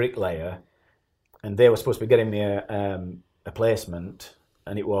to be a bricklayer, and they were supposed to be getting me a placement,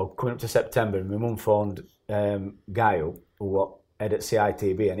 and it was coming up to September, and my mum phoned Guy up, who was head at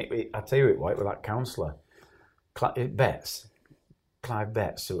CITB, and I tell you it was that councillor, Clive Betts,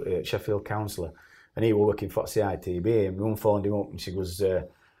 Sheffield councillor, and he was working for CITB, and my mum phoned him up, and she goes,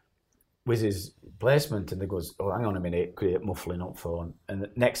 "Where's his placement?" And they goes, "Oh, hang on a minute," create muffling up phone, and the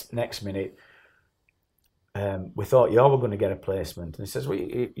next minute, we thought you were going to get a placement, and he says, "Well,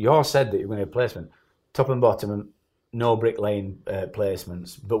 you all said that you're going to get a placement, top and bottom, and no bricklaying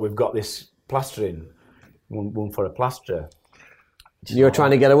placements, but we've got this plastering, one for a plasterer." You're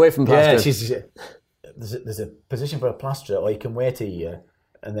trying to get away from plastering. Yeah, there's a position for a plasterer, or you can wait a year,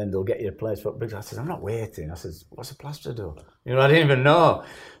 and then they'll get you a place for bricks. I said, "I'm not waiting." I says, "What's a plasterer do?" I didn't even know.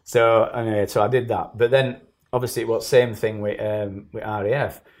 So anyway, so I did that. But then, obviously, it was the same thing with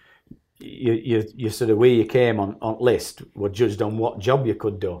RAF. You sort of where you came on list were judged on what job you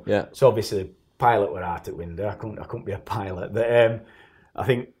could do. Yeah. So obviously, pilot were out at window. I couldn't be a pilot. But I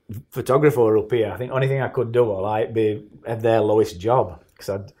think photographer were up here. I think only thing I could do was like be at their lowest job, because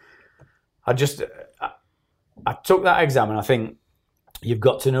I took that exam, and I think you've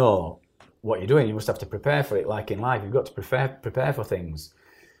got to know what you're doing. You must have to prepare for it. Like in life, you've got to prepare for things.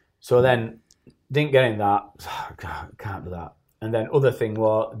 So then, didn't get in that. Can't do that. And then other thing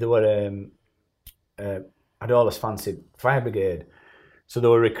was there were I'd always fancied fire brigade, so they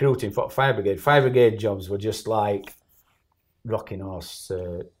were recruiting for fire brigade. Fire brigade jobs were just like rocking horse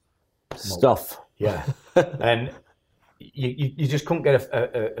stuff. Yeah, and you just couldn't get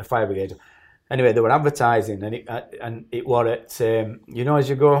a fire brigade. Anyway, they were advertising, and it was at as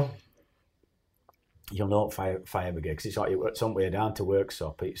you go, you'll know fire brigade, because it's like some way down to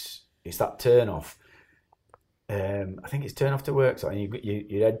Worksop. It's that turn off. I think it's turn off to Worksop, and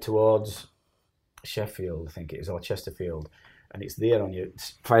you head towards Sheffield, I think it is, or Chesterfield, and it's there on your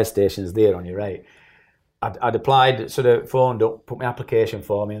fire station's there on your right. I'd applied, sort of phoned up, put my application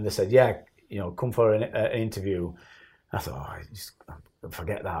for me, and they said, "Yeah, come for an interview." I thought,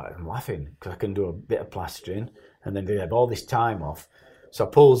 forget that. I'm laughing, because I can do a bit of plastering, and then they have all this time off. So I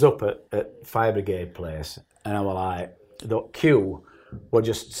pulls up at fire brigade place, and I was like, the queue were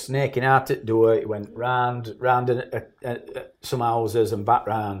just snaking out at the door. It went round some houses and back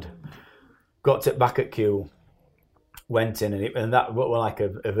round. Got to back at queue, went in, and that was like a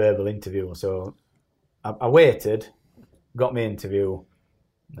verbal interview. So I waited, got my interview.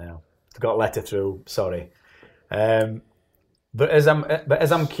 No, got a letter through. Sorry. But as I'm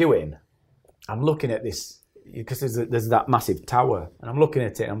queuing, I'm looking at this, because there's that massive tower, and I'm looking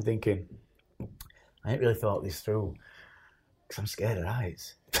at it, and I'm thinking, I ain't really thought this through, because I'm scared of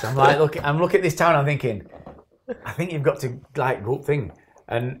heights. So I'm like, I'm looking at this tower, and I'm thinking, I think you've got to like go up thing.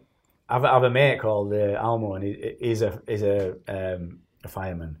 And I have a mate called Almo, and he's a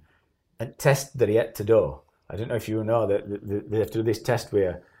fireman. And test that he had to do, I don't know if you know that they have to do this test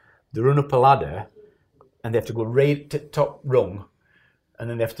where they run up a ladder, and they have to go right to top rung, and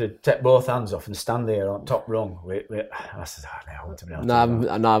then they have to take both hands off and stand there on top rung. I said, I want to be able to do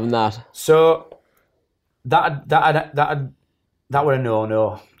that. No, I'm not. So that were a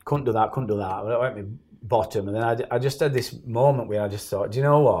no. Couldn't do that. I went my bottom, and then I just had this moment where I just thought, do you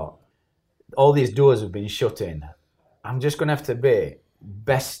know what? All these doors have been shut in. I'm just going to have to be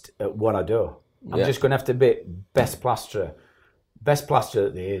best at what I do. I'm just going to have to be best plasterer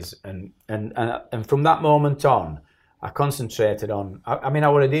that there is. And from that moment on, I concentrated on. I mean, I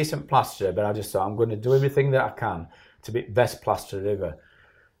was a decent plasterer, but I just thought I'm going to do everything that I can to be best plasterer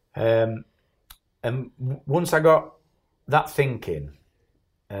ever. And once I got that thinking,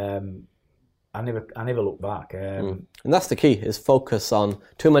 I never looked back. And that's the key, is focus on.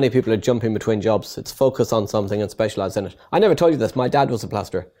 Too many people are jumping between jobs. It's focus on something and specialise in it. I never told you this. My dad was a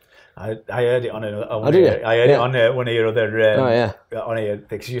plasterer. I heard it on one of your other on your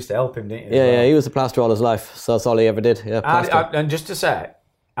things. You used to help him, didn't you? Yeah, he was a plasterer all his life, so that's all he ever did. Yeah, and just to say,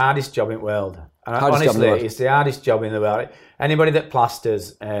 hardest job in the world. Honestly, it's the hardest job in the world. Anybody that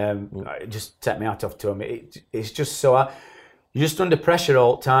plasters, just take my hat off to them. It's just so you're just under pressure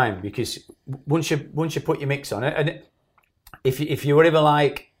all the time, because once you put your mix on it, and if you were ever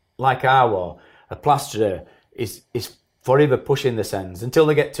like I was, a plasterer is forever pushing the sends until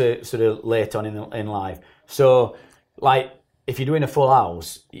they get to sort of late on in life. So, like, if you're doing a full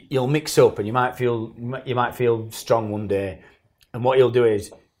house, you'll mix up, and you might feel strong one day, and what you'll do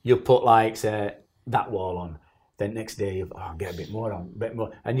is you'll put, like, say, that wall on. Then next day you'll get a bit more on,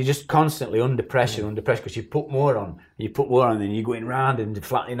 and you're just constantly under pressure because you put more on, and then you're going round and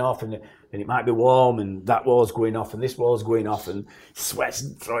flattening off, and it might be warm, and that wall's going off, and this wall's going off, and sweat's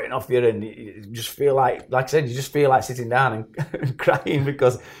throwing off you, and you just feel like I said, you just feel like sitting down and crying,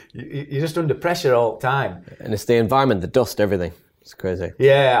 because you're just under pressure all the time. And it's the environment, the dust, everything. It's crazy.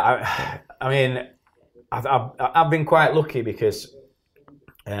 Yeah, I mean, I've been quite lucky, because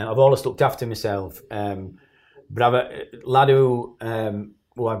I've always looked after myself. But I've a lad who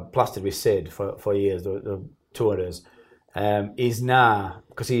I've plastered with Sid for years, the tourers, is now,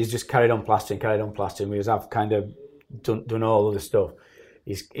 because he's just carried on plastering, whereas I've kind of done all other stuff.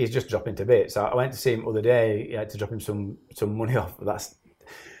 He's just dropping to bits. I went to see him the other day. He had to drop him some money off.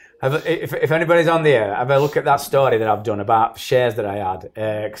 If anybody's on the air, have a look at that story that I've done about shares that I had,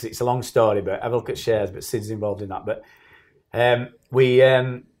 because it's a long story, but have a look at shares, but Sid's involved in that. But I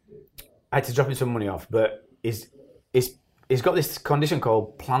had to drop him some money off, but he's got this condition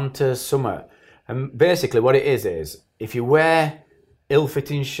called plantar summer, and basically what it is if you wear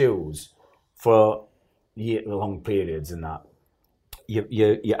ill-fitting shoes for long periods and that,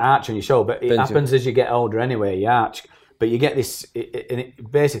 you arch on your shoulder. But it happens as you get older anyway. You arch, but you get this.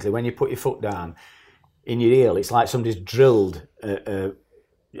 Basically, when you put your foot down in your heel, it's like somebody's drilled an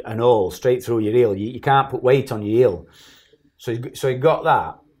hole straight through your heel. You can't put weight on your heel. So he got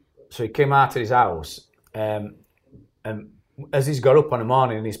that. So he came out of his house. And as he's got up on the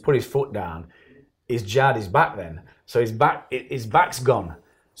morning and he's put his foot down, he's jarred his back then. So his back's gone.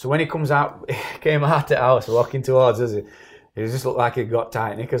 So when he comes out, he came out of the house walking towards us, he just looked like he'd got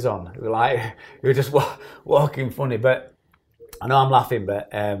tight knickers on. Like, he was just walking funny. But I know I'm laughing, but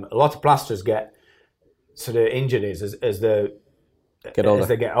a lot of plasterers get sort of injuries as they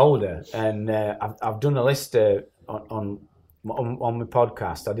get older. And I've done a list on my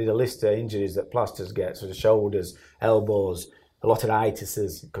podcast. I did a list of injuries that plasters get, so the shoulders, elbows, a lot of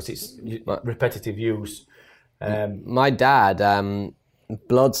itises, because it's repetitive use. My dad,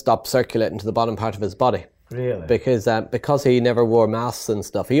 blood stopped circulating to the bottom part of his body. Really? Because he never wore masks and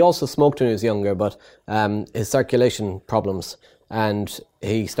stuff. He also smoked when he was younger, but his circulation problems, and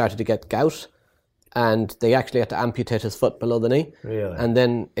he started to get gout, and they actually had to amputate his foot below the knee. Really? And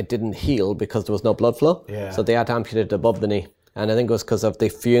then it didn't heal because there was no blood flow. Yeah. So they had to amputate it above the knee. And I think it was because of the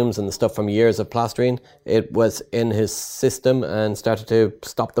fumes and the stuff from years of plastering. It was in his system and started to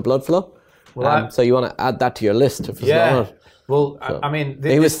stop the blood flow. Well, so you want to add that to your list. If it's not. Well, so, I mean...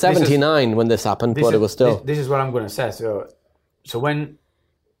 he was 79 when this happened, but it was still... This is what I'm going to say. So when...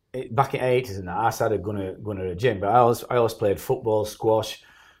 Back in the 80s and that, I started going to the gym, but I always played football, squash,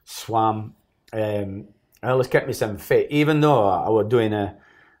 swam. I always kept myself fit. Even though I was doing a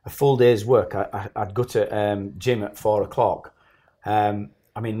full day's work, I'd go to gym at 4 o'clock. I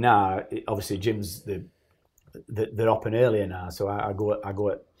mean, now, obviously, gyms, they're open earlier now, so I go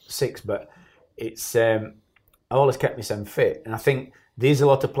at 6, but it's... I always kept myself fit, and I think there's a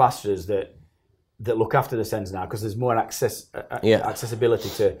lot of plasterers that look after the sends now, because there's more accessibility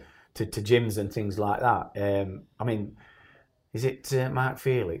to gyms and things like that. I mean, is it Mark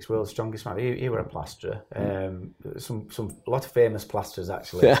Felix, world's strongest man? He were a plasterer. A lot of famous plasterers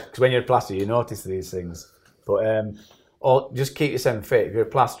actually. Because when you're a plasterer, you notice these things. But or just keep yourself fit. If you're a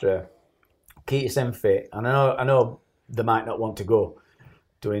plasterer, keep yourself fit. And I know they might not want to go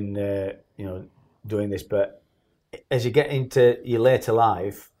doing this, but as you get into your later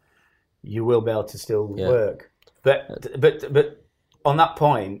life, you will be able to still work. But on that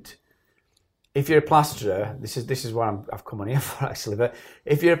point, if you're a plasterer, this is what I've come on here for actually. But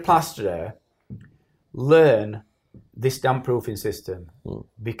if you're a plasterer, learn this damp proofing system,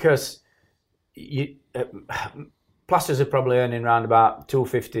 because plasterers are probably earning around about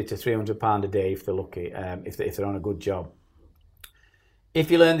 £250 to £300 a day if they're lucky, if they're on a good job.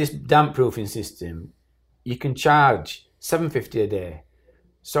 If you learn this damp proofing system, you can charge £750 a day.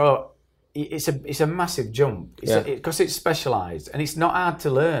 So it's a massive jump because it's specialised and it's not hard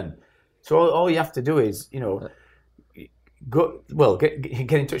to learn. So all you have to do is, you know,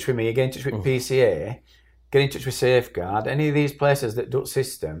 get in touch with me, get in touch with PCA, get in touch with Safeguard, any of these places that do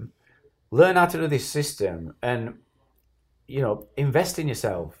system, learn how to do this system and, you know, invest in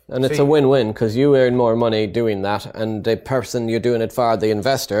yourself. And it's a win-win because you earn more money doing that, and the person you're doing it for, the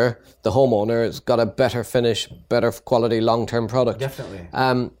investor, the homeowner, has got a better finish, better quality long-term product.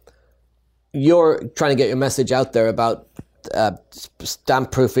 Definitely. You're trying to get your message out there about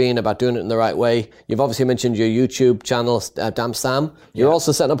damp proofing, about doing it in the right way. You've obviously mentioned your YouTube channel, Damp Sam. You're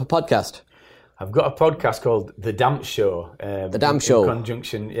also setting up a podcast. I've got a podcast called The Damp Show. The Damp Show. In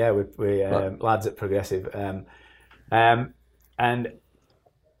conjunction, with lads at Progressive. And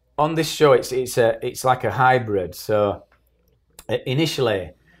on this show, it's like a hybrid. So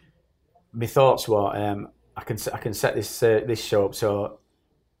initially, my thoughts were I can set this show up. So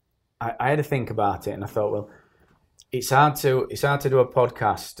I had to think about it, and I thought, well, it's hard to do a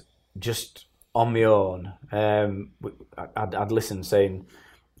podcast just on my own. I'd listen saying,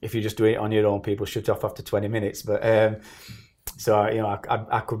 if you just do it on your own, people shut off after 20 minutes. But so you know,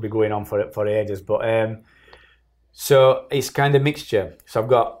 I could be going on for ages. But so it's kind of mixture. So I've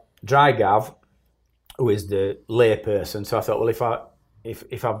got Dry Gav, who is the lay person. So I thought, well,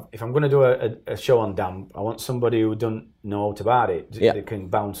 if I'm going to do a show on damp, I want somebody who doesn't know out about it, that can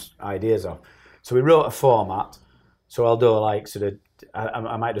bounce ideas off. So we wrote a format. So I'll do like sort of,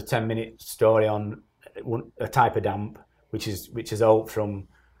 I might do a 10-minute story on a type of damp, which is out from,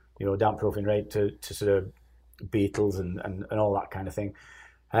 you know, damp proofing right to sort of beetles and all that kind of thing.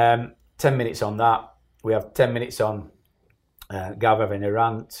 10 minutes on that. We have 10 minutes on Gav having a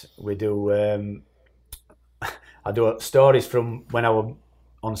rant. We do, I do stories from when I was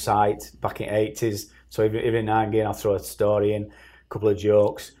on site back in the 80s. So every now and again I'll throw a story in, a couple of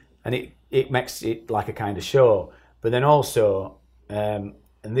jokes, and it makes it like a kind of show. But then also, and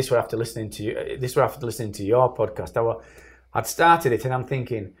this were after listening to you. This were after listening to your podcast. I'd started it, and I'm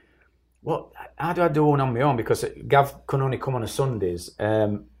thinking, well, how do I do one on my own? Because Gav can only come on a Sundays,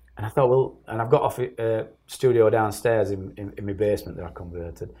 and I thought, well, and I've got a studio downstairs in my basement that I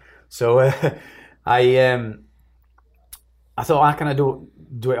converted. So I thought, how can I do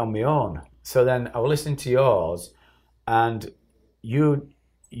it on my own? So then I was listening to yours, and you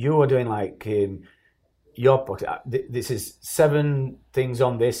were doing like. Your podcast, this is 7 things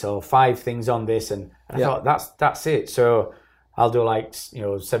on this or 5 things on this, and I thought that's it. So I'll do like, you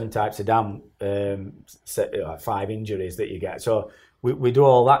know, 7 types of damp, 5 injuries that you get. So we do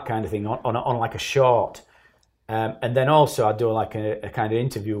all that kind of thing on like a short, and then also I do like a kind of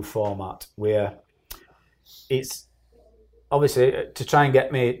interview format where it's obviously to try and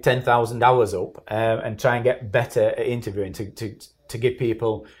get me 10,000 hours up and try and get better at interviewing to give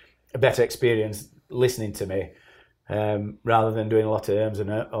people a better experience listening to me, rather than doing a lot of terms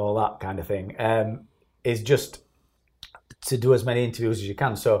and all that kind of thing, is just to do as many interviews as you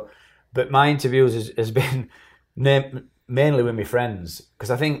can. So, but my interviews has been mainly with my friends,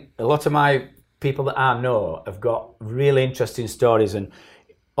 because I think a lot of my people that I know have got really interesting stories, and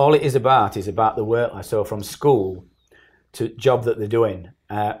all it is about the work. So from school to job that they're doing,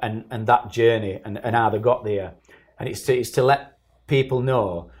 and that journey and how they got there, and it's to let people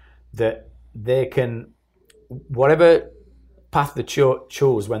know that they can, whatever path they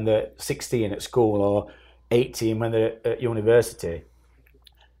choose when they're 16 at school or 18 when they're at university,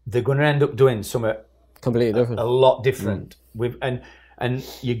 they're going to end up doing something completely different, a lot different. With and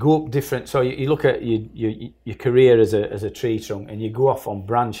you go up different. So you look at your career as a tree trunk, and you go off on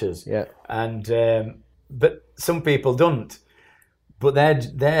branches. Yeah. And but some people don't. But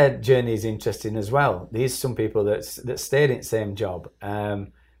their journey is interesting as well. There's some people that stayed in the same job.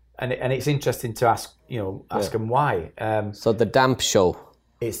 And it's interesting to ask them why. So the Damp Show.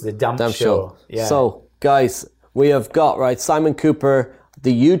 It's the Damp Show. Yeah. So guys, we have got Simon Cooper,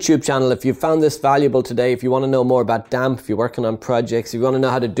 the YouTube channel. If you found this valuable today, if you want to know more about damp, if you're working on projects, if you want to know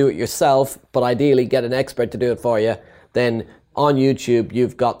how to do it yourself, but ideally get an expert to do it for you, then on YouTube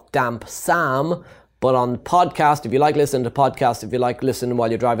you've got Damp Sam. But on podcast, if you like listening to podcasts, if you like listening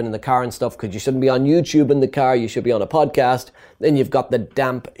while you're driving in the car and stuff, because you shouldn't be on YouTube in the car, you should be on a podcast, then you've got the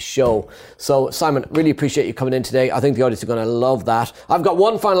Damp Show. So Simon, really appreciate you coming in today. I think the audience are going to love that. I've got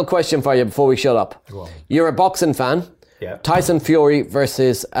one final question for you before we shut up. You're a boxing fan. Yeah. Tyson Fury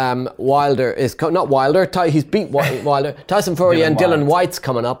versus Wilder not Wilder. He's beat Wilder. Tyson Fury and Dylan White's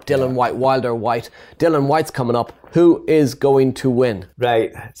coming up. Dylan White, Wilder, White. Dylan White's coming up. Who is going to win?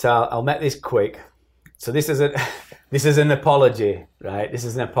 Right. So I'll make this quick. So this is an apology, right? This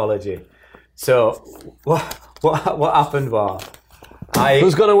is an apology. So what happened was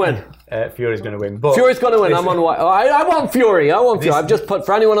who's going to win? Fury's going to win. But Fury's going to win. I'm on White. I want Fury. I've just put,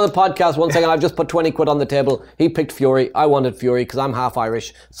 for anyone on the podcast, one second, I've just put 20 quid on the table. He picked Fury. I wanted Fury because I'm half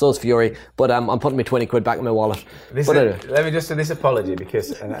Irish. So's Fury. But I'm putting my 20 quid back in my wallet. Let me just do this apology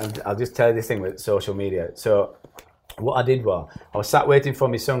because, and I'll just tell you this thing with social media. So what I did was, I was sat waiting for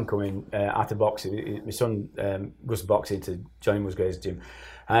my son coming out of boxing. My son goes boxing to Johnny Musgrave's gym.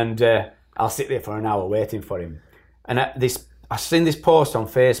 And I'll sit there for an hour waiting for him. And I seen this post on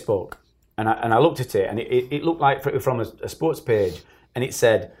Facebook. And I looked at it, and it looked like from a sports page, and it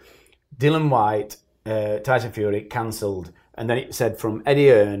said, Dylan White, Tyson Fury, cancelled. And then it said from Eddie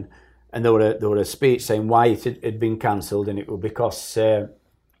Hearn, and there were a speech saying why it had been cancelled, and it was because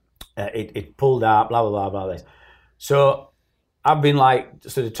it pulled out, blah, blah, blah, blah, this. So I've been like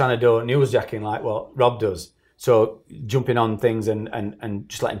sort of trying to do newsjacking like what Rob does. So jumping on things and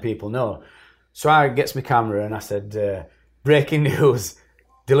just letting people know. So I gets my camera and I said, breaking news,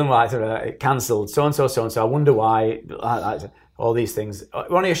 Dylan White cancelled, so-and-so, so-and-so. I wonder why, all these things.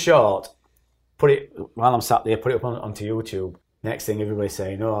 Only a short, put it, while I'm sat there, put it up onto YouTube. Next thing, everybody's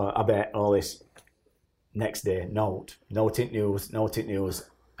saying, oh, I bet all this. Next day, note it news.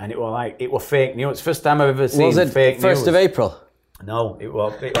 And it was fake news. First time I've ever seen fake news. Was it 1st of April? No, it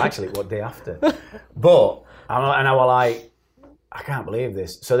was day after. But, I was like, I can't believe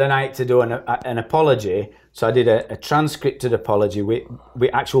this. So then I had to do an apology. So I did a transcripted apology with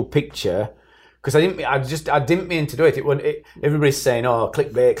actual picture, because I didn't mean to do it. Everybody's saying, "Oh,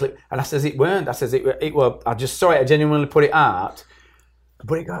 clickbait," and I says it weren't. I says it were. I just saw it. I genuinely put it out,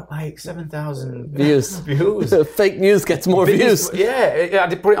 but it got like 7,000 views. Fake news gets more views. Yeah, I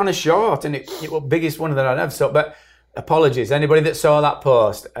did put it on a short, and it was the biggest one that I'd ever saw. But apologies, anybody that saw that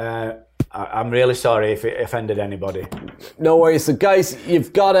post. I'm really sorry if it offended anybody. No worries. So guys,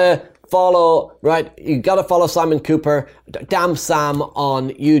 you've got to follow Simon Cooper, Damp Sam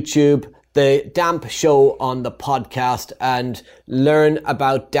on YouTube, the Damp Show on the podcast, and learn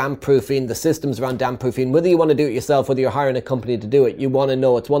about damp proofing, the systems around damp proofing. Whether you want to do it yourself, whether you're hiring a company to do it, you want to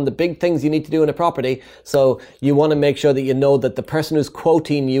know. It's one of the big things you need to do in a property. So you want to make sure that you know that the person who's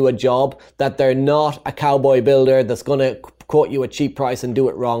quoting you a job, that they're not a cowboy builder that's going to quote you a cheap price and do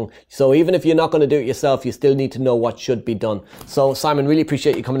it wrong. So even if you're not going to do it yourself, you still need to know what should be done. So Simon, really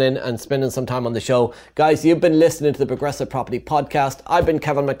appreciate you coming in and spending some time on the show. Guys, you've been listening to the Progressive Property Podcast. I've been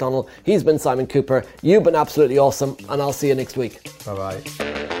Kevin McDonald. He's been Simon Cooper. You've been absolutely awesome, and I'll see you next week.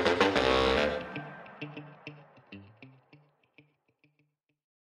 Bye-bye.